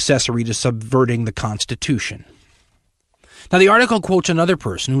be an accessory to subverting the Constitution. Now, the article quotes another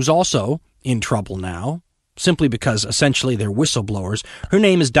person who's also in trouble now, simply because essentially they're whistleblowers. Her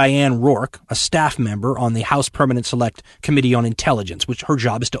name is Diane Rourke, a staff member on the House Permanent Select Committee on Intelligence, which her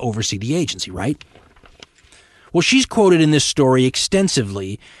job is to oversee the agency, right? Well, she's quoted in this story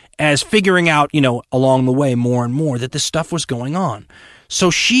extensively as figuring out, along the way more and more that this stuff was going on. So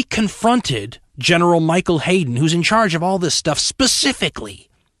she confronted General Michael Hayden, who's in charge of all this stuff specifically,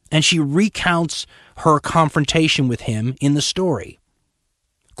 and she recounts her confrontation with him in the story.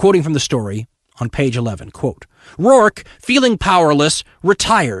 Quoting from the story on page 11, quote, Rourke, feeling powerless,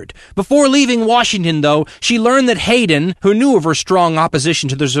 retired. Before leaving Washington, though, she learned that Hayden, who knew of her strong opposition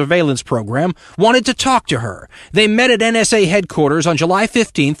to the surveillance program, wanted to talk to her. They met at NSA headquarters on July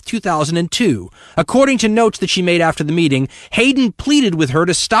 15, 2002. According to notes that she made after the meeting, Hayden pleaded with her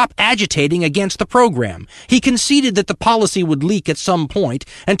to stop agitating against the program. He conceded that the policy would leak at some point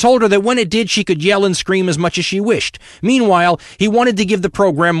and told her that when it did, she could yell and scream as much as she wished. Meanwhile, he wanted to give the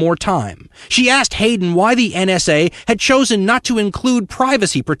program more time. She asked Hayden why the NSA had chosen not to include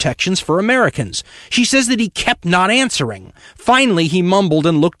privacy protections for Americans. She says that he kept not answering. Finally, he mumbled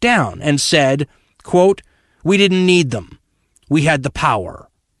and looked down and said, quote, we didn't need them. We had the power,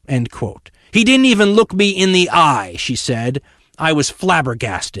 end quote. He didn't even look me in the eye, she said. I was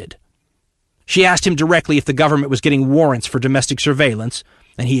flabbergasted. She asked him directly if the government was getting warrants for domestic surveillance,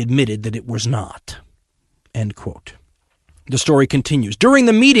 and he admitted that it was not, end quote. The story continues. During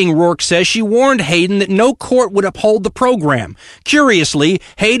the meeting, Rourke says she warned Hayden that no court would uphold the program. Curiously,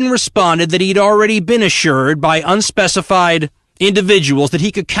 Hayden responded that he'd already been assured by unspecified individuals that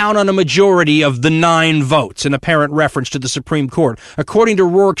he could count on a majority of the 9 votes, an apparent reference to the Supreme Court. According to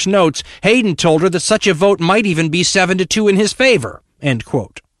Rourke's notes, Hayden told her that such a vote might even be 7-2 in his favor, end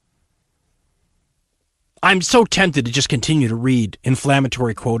quote. I'm so tempted to just continue to read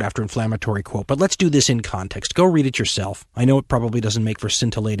inflammatory quote after inflammatory quote, but let's do this in context. Go read it yourself. I know it probably doesn't make for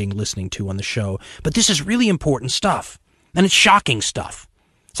scintillating listening to on the show, but this is really important stuff, and it's shocking stuff.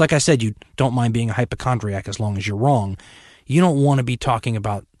 It's like I said, you don't mind being a hypochondriac as long as you're wrong. You don't want to be talking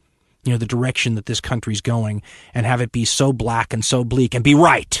about, the direction that this country's going and have it be so black and so bleak and be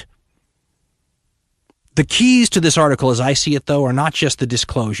right. The keys to this article, as I see it, though, are not just the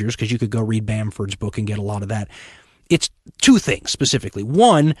disclosures, because you could go read Bamford's book and get a lot of that. It's 2 things specifically.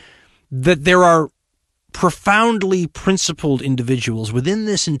 One, that there are profoundly principled individuals within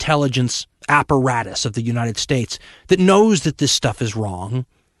this intelligence apparatus of the United States that knows that this stuff is wrong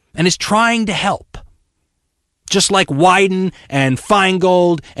and is trying to help. Just like Wyden and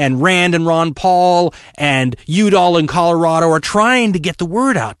Feingold and Rand and Ron Paul and Udall in Colorado are trying to get the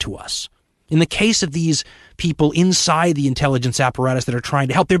word out to us. In the case of these people inside the intelligence apparatus that are trying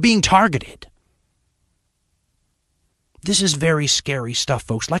to help, they're being targeted. This is very scary stuff,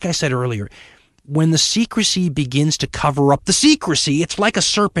 folks. Like I said earlier, when the secrecy begins to cover up the secrecy, it's like a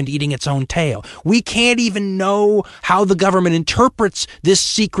serpent eating its own tail. We can't even know how the government interprets this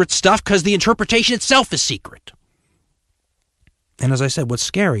secret stuff because the interpretation itself is secret. And as I said, what's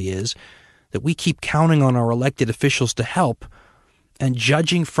scary is that we keep counting on our elected officials to help, And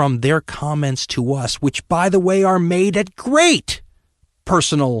judging from their comments to us, which, by the way, are made at great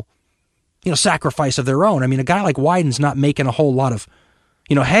personal, sacrifice of their own. I mean, a guy like Wyden's not making a whole lot of,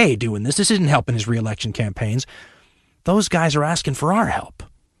 hay doing this. This isn't helping his reelection campaigns. Those guys are asking for our help.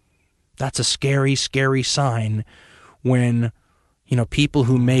 That's a scary, scary sign when, people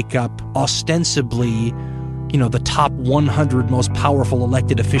who make up ostensibly, the top 100 most powerful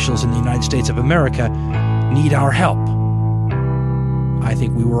elected officials in the United States of America need our help. I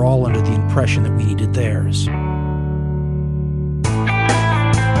think we were all under the impression that we needed theirs.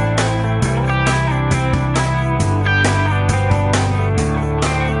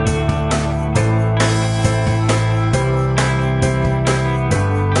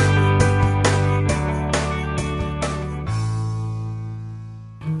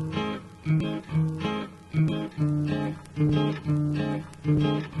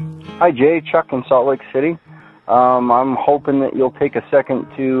 Hi, Jay. Chuck in Salt Lake City. I'm hoping that you'll take a second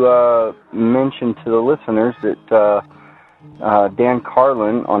to mention to the listeners that Dan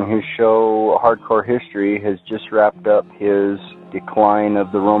Carlin on his show Hardcore History has just wrapped up his Decline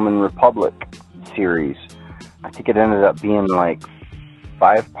of the Roman Republic series. I think it ended up being like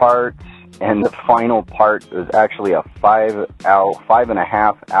 5 parts, and the final part was actually a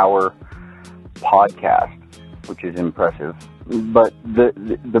 5.5 hour podcast, which is impressive. But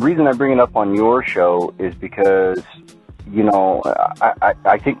the reason I bring it up on your show is because,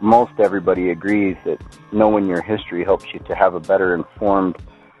 I think most everybody agrees that knowing your history helps you to have a better informed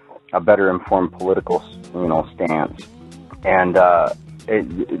political, stance. And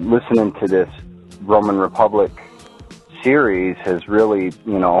listening to this Roman Republic series has really,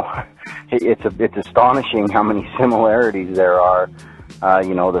 it's astonishing how many similarities there are.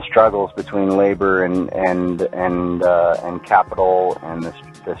 The struggles between labor and capital, and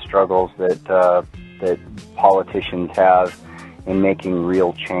the struggles that politicians have in making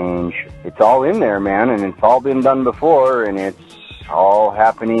real change. It's all in there, man, and it's all been done before, and it's all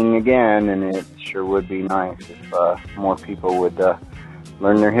happening again, and it sure would be nice if more people would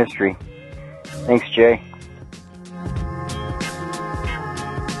learn their history. Thanks, Jay.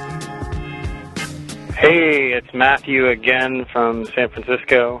 Hey, it's Matthew again from San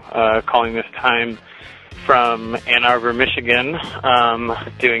Francisco, calling this time from Ann Arbor, Michigan,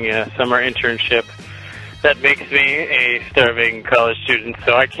 doing a summer internship that makes me a starving college student,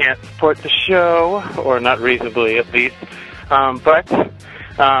 so I can't support the show, or not reasonably at least, but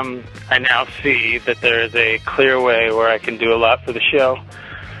I now see that there is a clear way where I can do a lot for the show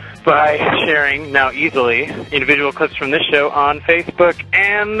by sharing, now easily, individual clips from this show on Facebook.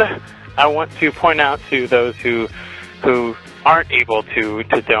 And I want to point out to those who aren't able to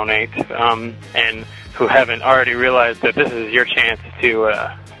donate and who haven't already realized that this is your chance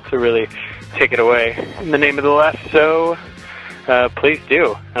to really take it away in the name of the left. So please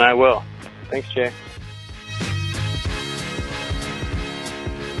do, and I will. Thanks, Jay.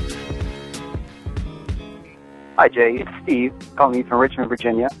 Hi, Jay. It's Steve calling you from Richmond,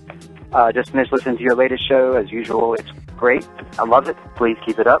 Virginia. Just finished listening to your latest show. As usual, it's great. I love it. Please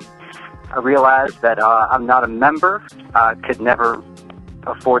keep it up. I realized that I'm not a member. I could never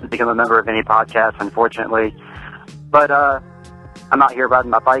afford to become a member of any podcast, unfortunately. But I'm out here riding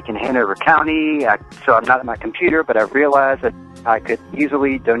my bike in Hanover County, so I'm not at my computer, but I realized that I could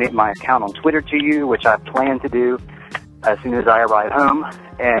easily donate my account on Twitter to you, which I plan to do as soon as I arrive home.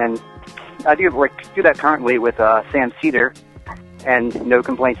 And I do that currently with Sam Cedar, and no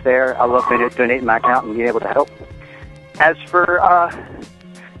complaints there. I love donating my account and being able to help. As for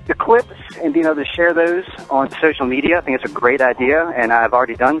the clips and being able to share those on social media, I think it's a great idea, and I've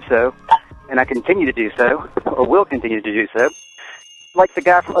already done so, and I continue to do so, or will continue to do so. Like the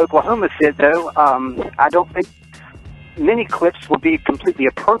guy from Oklahoma said, though, I don't think many clips will be completely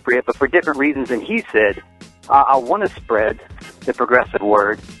appropriate, but for different reasons than he said. I want to spread the progressive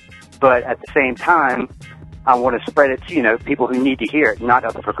word, but at the same time, I want to spread it to, people who need to hear it, not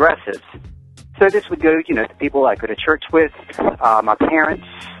other progressives. So this would go, to people I go to church with, my parents,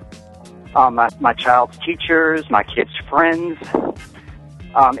 my child's teachers, my kids' friends,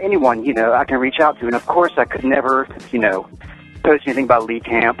 anyone, I can reach out to. And of course, I could never, post anything about Lee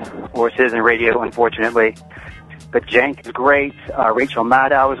Camp or Citizen Radio, unfortunately. But Jank is great. Rachel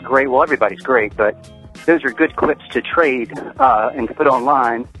Maddow is great. Well, everybody's great, but those are good clips to trade and to put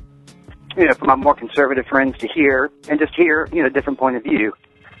online, for my more conservative friends to hear and just hear, a different point of view,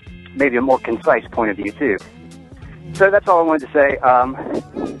 maybe a more concise point of view, too. So that's all I wanted to say.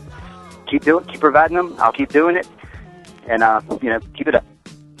 Keep providing them. I'll keep doing it. And, keep it up.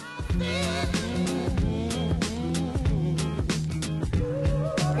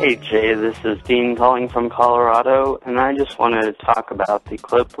 Hey Jay, this is Dean calling from Colorado, and I just wanted to talk about the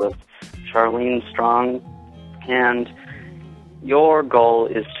clip with Charlene Strong. And your goal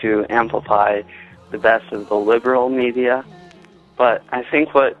is to amplify the best of the liberal media, but I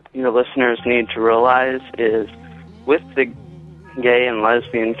think what your listeners need to realize is with the gay and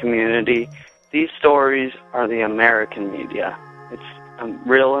lesbian community, these stories are the American media. It's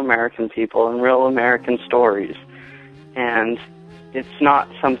real American people and real American stories. And it's not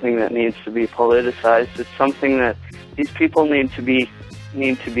something that needs to be politicized. It's something that these people need to be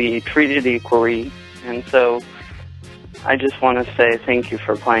treated equally. And so I just want to say thank you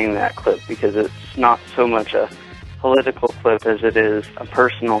for playing that clip, because it's not so much a political clip as it is a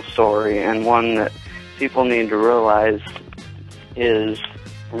personal story, and one that people need to realize is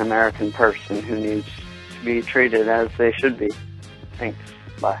an American person who needs to be treated as they should be. Thanks.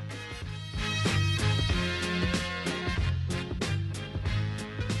 Bye.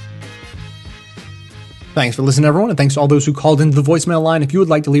 Thanks for listening, everyone, and thanks to all those who called into the voicemail line. If you would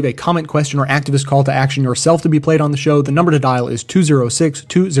like to leave a comment, question, or activist call to action yourself to be played on the show, the number to dial is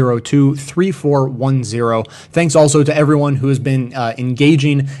 206-202-3410. Thanks also to everyone who has been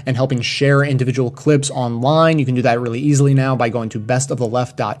engaging and helping share individual clips online. You can do that really easily now by going to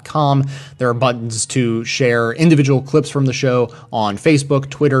bestoftheleft.com. There are buttons to share individual clips from the show on Facebook,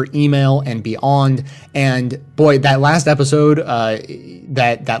 Twitter, email, and beyond. And boy, that last episode,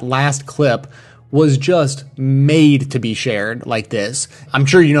 that last clip was just made to be shared like this. I'm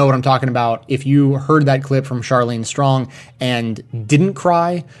sure you know what I'm talking about. If you heard that clip from Charlene Strong and didn't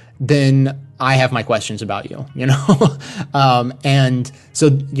cry, then I have my questions about you, you know? And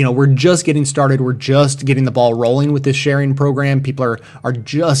so, you know, we're just getting started. We're just getting the ball rolling with this sharing program. People are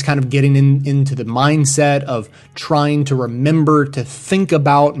just kind of getting into the mindset of trying to remember to think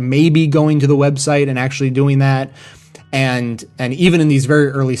about maybe going to the website and actually doing that. And even in these very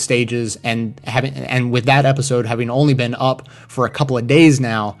early stages, and with that episode having only been up for a couple of days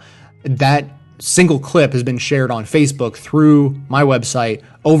now, that single clip has been shared on Facebook through my website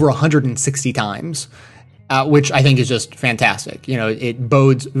over 160 times, which I think is just fantastic. You know, it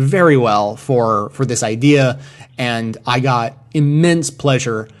bodes very well for this idea, and I got immense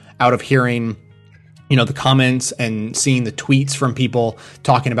pleasure out of hearing, you know, the comments and seeing the tweets from people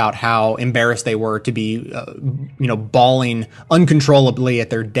talking about how embarrassed they were to be, you know, bawling uncontrollably at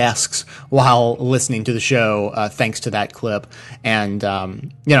their desks while listening to the show, thanks to that clip. And,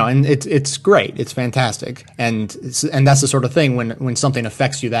 you know, and it's great. It's fantastic. And that's the sort of thing when something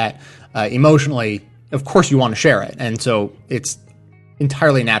affects you that, emotionally, of course you want to share it. And so it's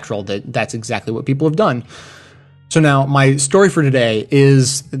entirely natural that that's exactly what people have done. So now my story for today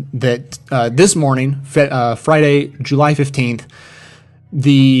is that this morning, Friday, July 15th,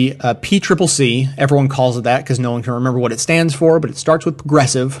 the PCCC, everyone calls it that because no one can remember what it stands for, but it starts with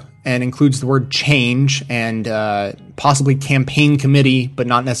progressive and includes the word change and possibly campaign committee, but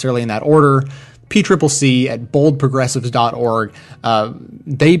not necessarily in that order. PCCC at boldprogressives.org,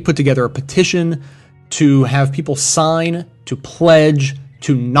 they put together a petition to have people sign to pledge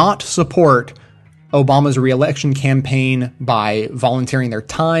to not support Obama's re-election campaign by volunteering their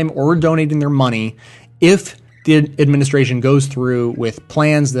time or donating their money if the administration goes through with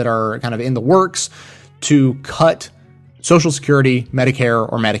plans that are kind of in the works to cut Social Security, Medicare,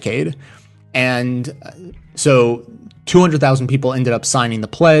 or Medicaid. And so 200,000 people ended up signing the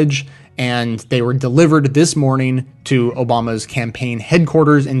pledge, and they were delivered this morning to Obama's campaign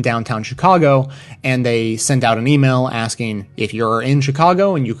headquarters in downtown Chicago, and they sent out an email asking if you're in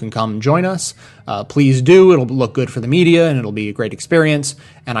Chicago and you can come join us, please do. It'll look good for the media, and it'll be a great experience.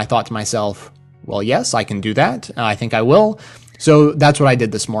 And I thought to myself, well, yes, I can do that. I think I will. So that's what I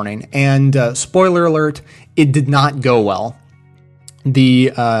did this morning. And spoiler alert, it did not go well.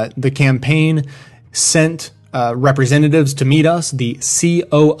 The campaign sent representatives to meet us. The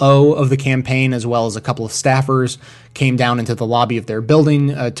COO of the campaign, as well as a couple of staffers, came down into the lobby of their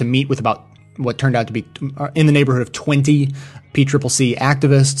building to meet with about what turned out to be in the neighborhood of 20 PCCC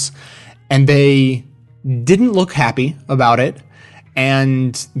activists. And they didn't look happy about it.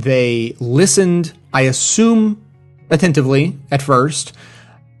 And they listened, I assume, attentively at first.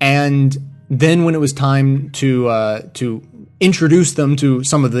 And then when it was time to introduce them to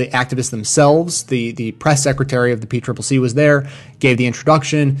some of the activists themselves, the press secretary of the PCCC was there, gave the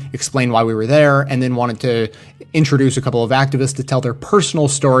introduction, explained why we were there, and then wanted to introduce a couple of activists to tell their personal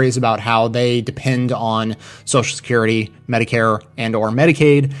stories about how they depend on Social Security, Medicare, and or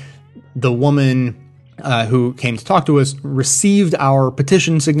Medicaid. The woman who came to talk to us received our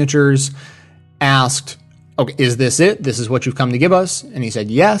petition signatures, asked, okay, is this it? This is what you've come to give us? And he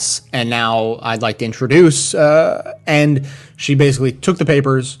said, yes. And now I'd like to introduce And she basically took the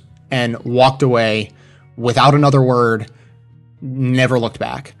papers and walked away without another word, never looked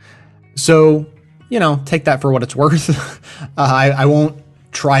back. So, take that for what it's worth. I won't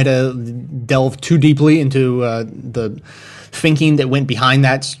try to delve too deeply into the thinking that went behind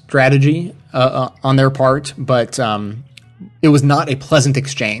that strategy on their part, but it was not a pleasant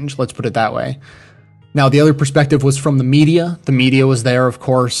exchange, let's put it that way. Now, the other perspective was from the media. The media was there, of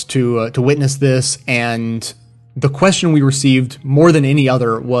course, to witness this, and the question we received more than any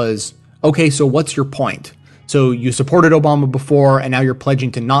other was, okay, so what's your point? So you supported Obama before, and now you're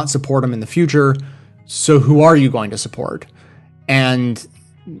pledging to not support him in the future, so who are you going to support? And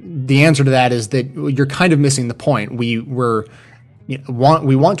the answer to that is that you're kind of missing the point. We want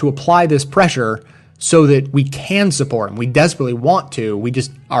to apply this pressure so that we can support him. We desperately want to. We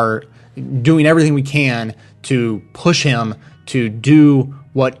just are doing everything we can to push him to do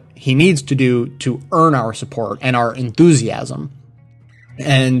what he needs to do to earn our support and our enthusiasm.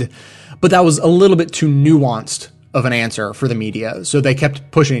 But that was a little bit too nuanced of an answer for the media. So they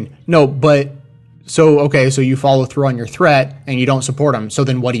kept pushing, so you follow through on your threat and you don't support him. So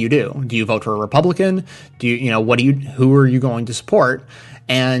then what do? Do you vote for a Republican? Who are you going to support?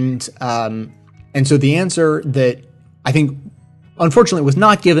 And so the answer that I think unfortunately was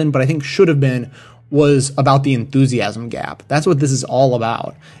not given, but I think should have been, was about the enthusiasm gap. That's what this is all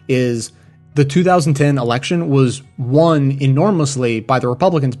about, is the 2010 election was won enormously by the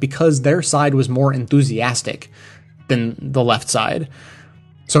Republicans because their side was more enthusiastic than the left side.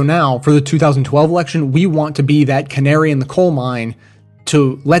 So now, for the 2012 election, we want to be that canary in the coal mine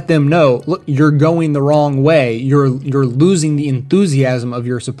to let them know, look, you're going the wrong way. You're losing the enthusiasm of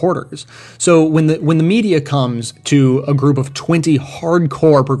your supporters. So when the media comes to a group of 20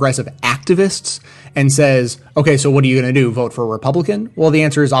 hardcore progressive activists and says, okay, so what are you going to do? Vote for a Republican? Well, the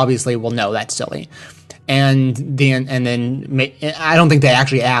answer is obviously, well, no, that's silly. And then I don't think they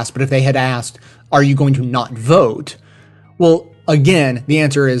actually asked, but if they had asked, are you going to not vote? Well, again, the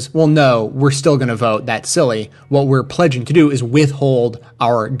answer is, well, no, we're still going to vote. That's silly. What we're pledging to do is withhold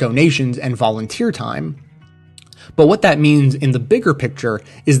our donations and volunteer time. But what that means in the bigger picture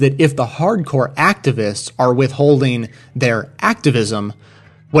is that if the hardcore activists are withholding their activism,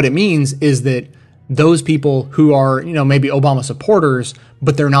 what it means is that those people who are, maybe Obama supporters,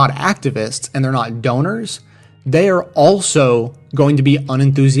 but they're not activists and they're not donors, they are also going to be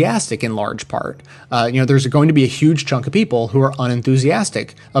unenthusiastic in large part. There's going to be a huge chunk of people who are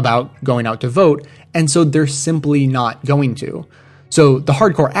unenthusiastic about going out to vote, and so they're simply not going to. So the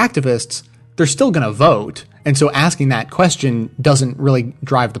hardcore activists, they're still going to vote, and so asking that question doesn't really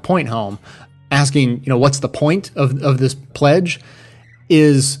drive the point home. Asking, what's the point of this pledge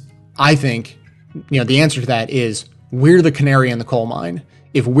is, I think, the answer to that is, we're the canary in the coal mine.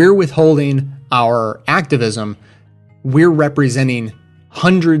 If we're withholding our activism, we're representing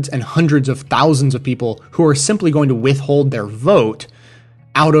hundreds and hundreds of thousands of people who are simply going to withhold their vote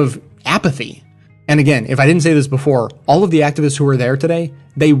out of apathy. And again, if I didn't say this before, all of the activists who were there today,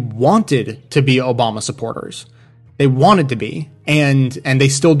 they wanted to be Obama supporters. They wanted to be, and they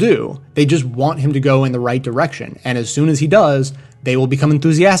still do. They just want him to go in the right direction. And as soon as he does, they will become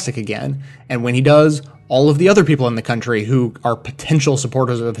enthusiastic again. And when he does, all of the other people in the country who are potential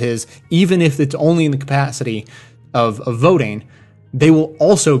supporters of his, even if it's only in the capacity of voting, they will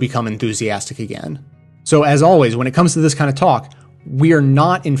also become enthusiastic again. So as always, when it comes to this kind of talk, we are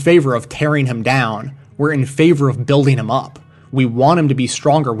not in favor of tearing him down. We're in favor of building him up. We want him to be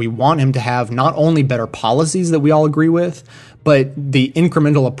stronger. We want him to have not only better policies that we all agree with, but the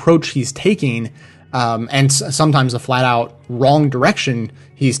incremental approach he's taking, and sometimes the flat out wrong direction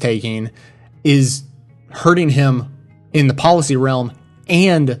he's taking, is hurting him in the policy realm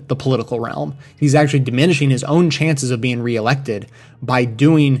and the political realm. He's actually diminishing his own chances of being reelected by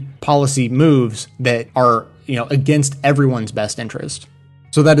doing policy moves that are, against everyone's best interest.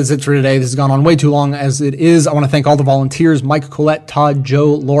 So that is it for today. This has gone on way too long as it is. I want to thank all the volunteers, Mike, Colette, Todd,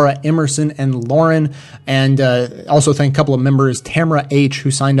 Joe, Laura, Emerson, and Lauren. And also thank a couple of members, Tamara H.,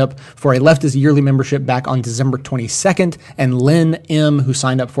 who signed up for a leftist yearly membership back on December 22nd, and Lynn M., who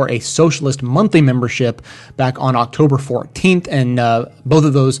signed up for a socialist monthly membership back on October 14th. And both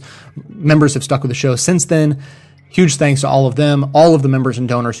of those members have stuck with the show since then. Huge thanks to all of them, all of the members and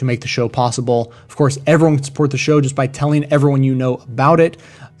donors who make the show possible. Of course, everyone can support the show just by telling everyone you know about it.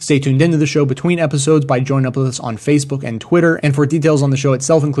 Stay tuned into the show between episodes by joining up with us on Facebook and Twitter. And for details on the show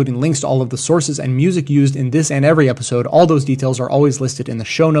itself, including links to all of the sources and music used in this and every episode, all those details are always listed in the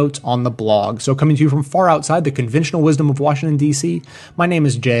show notes on the blog. So coming to you from far outside the conventional wisdom of Washington, D.C., my name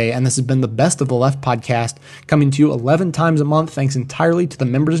is Jay, and this has been the Best of the Left podcast, coming to you 11 times a month, thanks entirely to the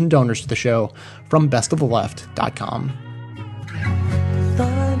members and donors to the show from bestoftheleft.com.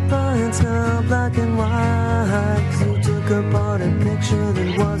 It's now black and white, 'cause you took apart a picture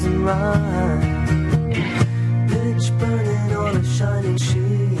that wasn't right. Pitch burning on a shining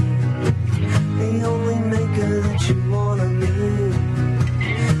sheet, the only maker that you wanna meet.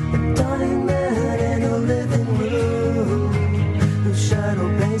 A dying man in a living room, whose shadow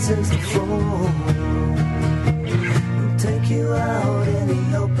bases the floor. He'll take you out in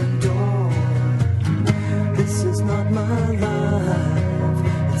the open door. This is not my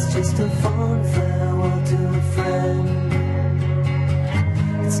life, it's just a fond farewell to a friend.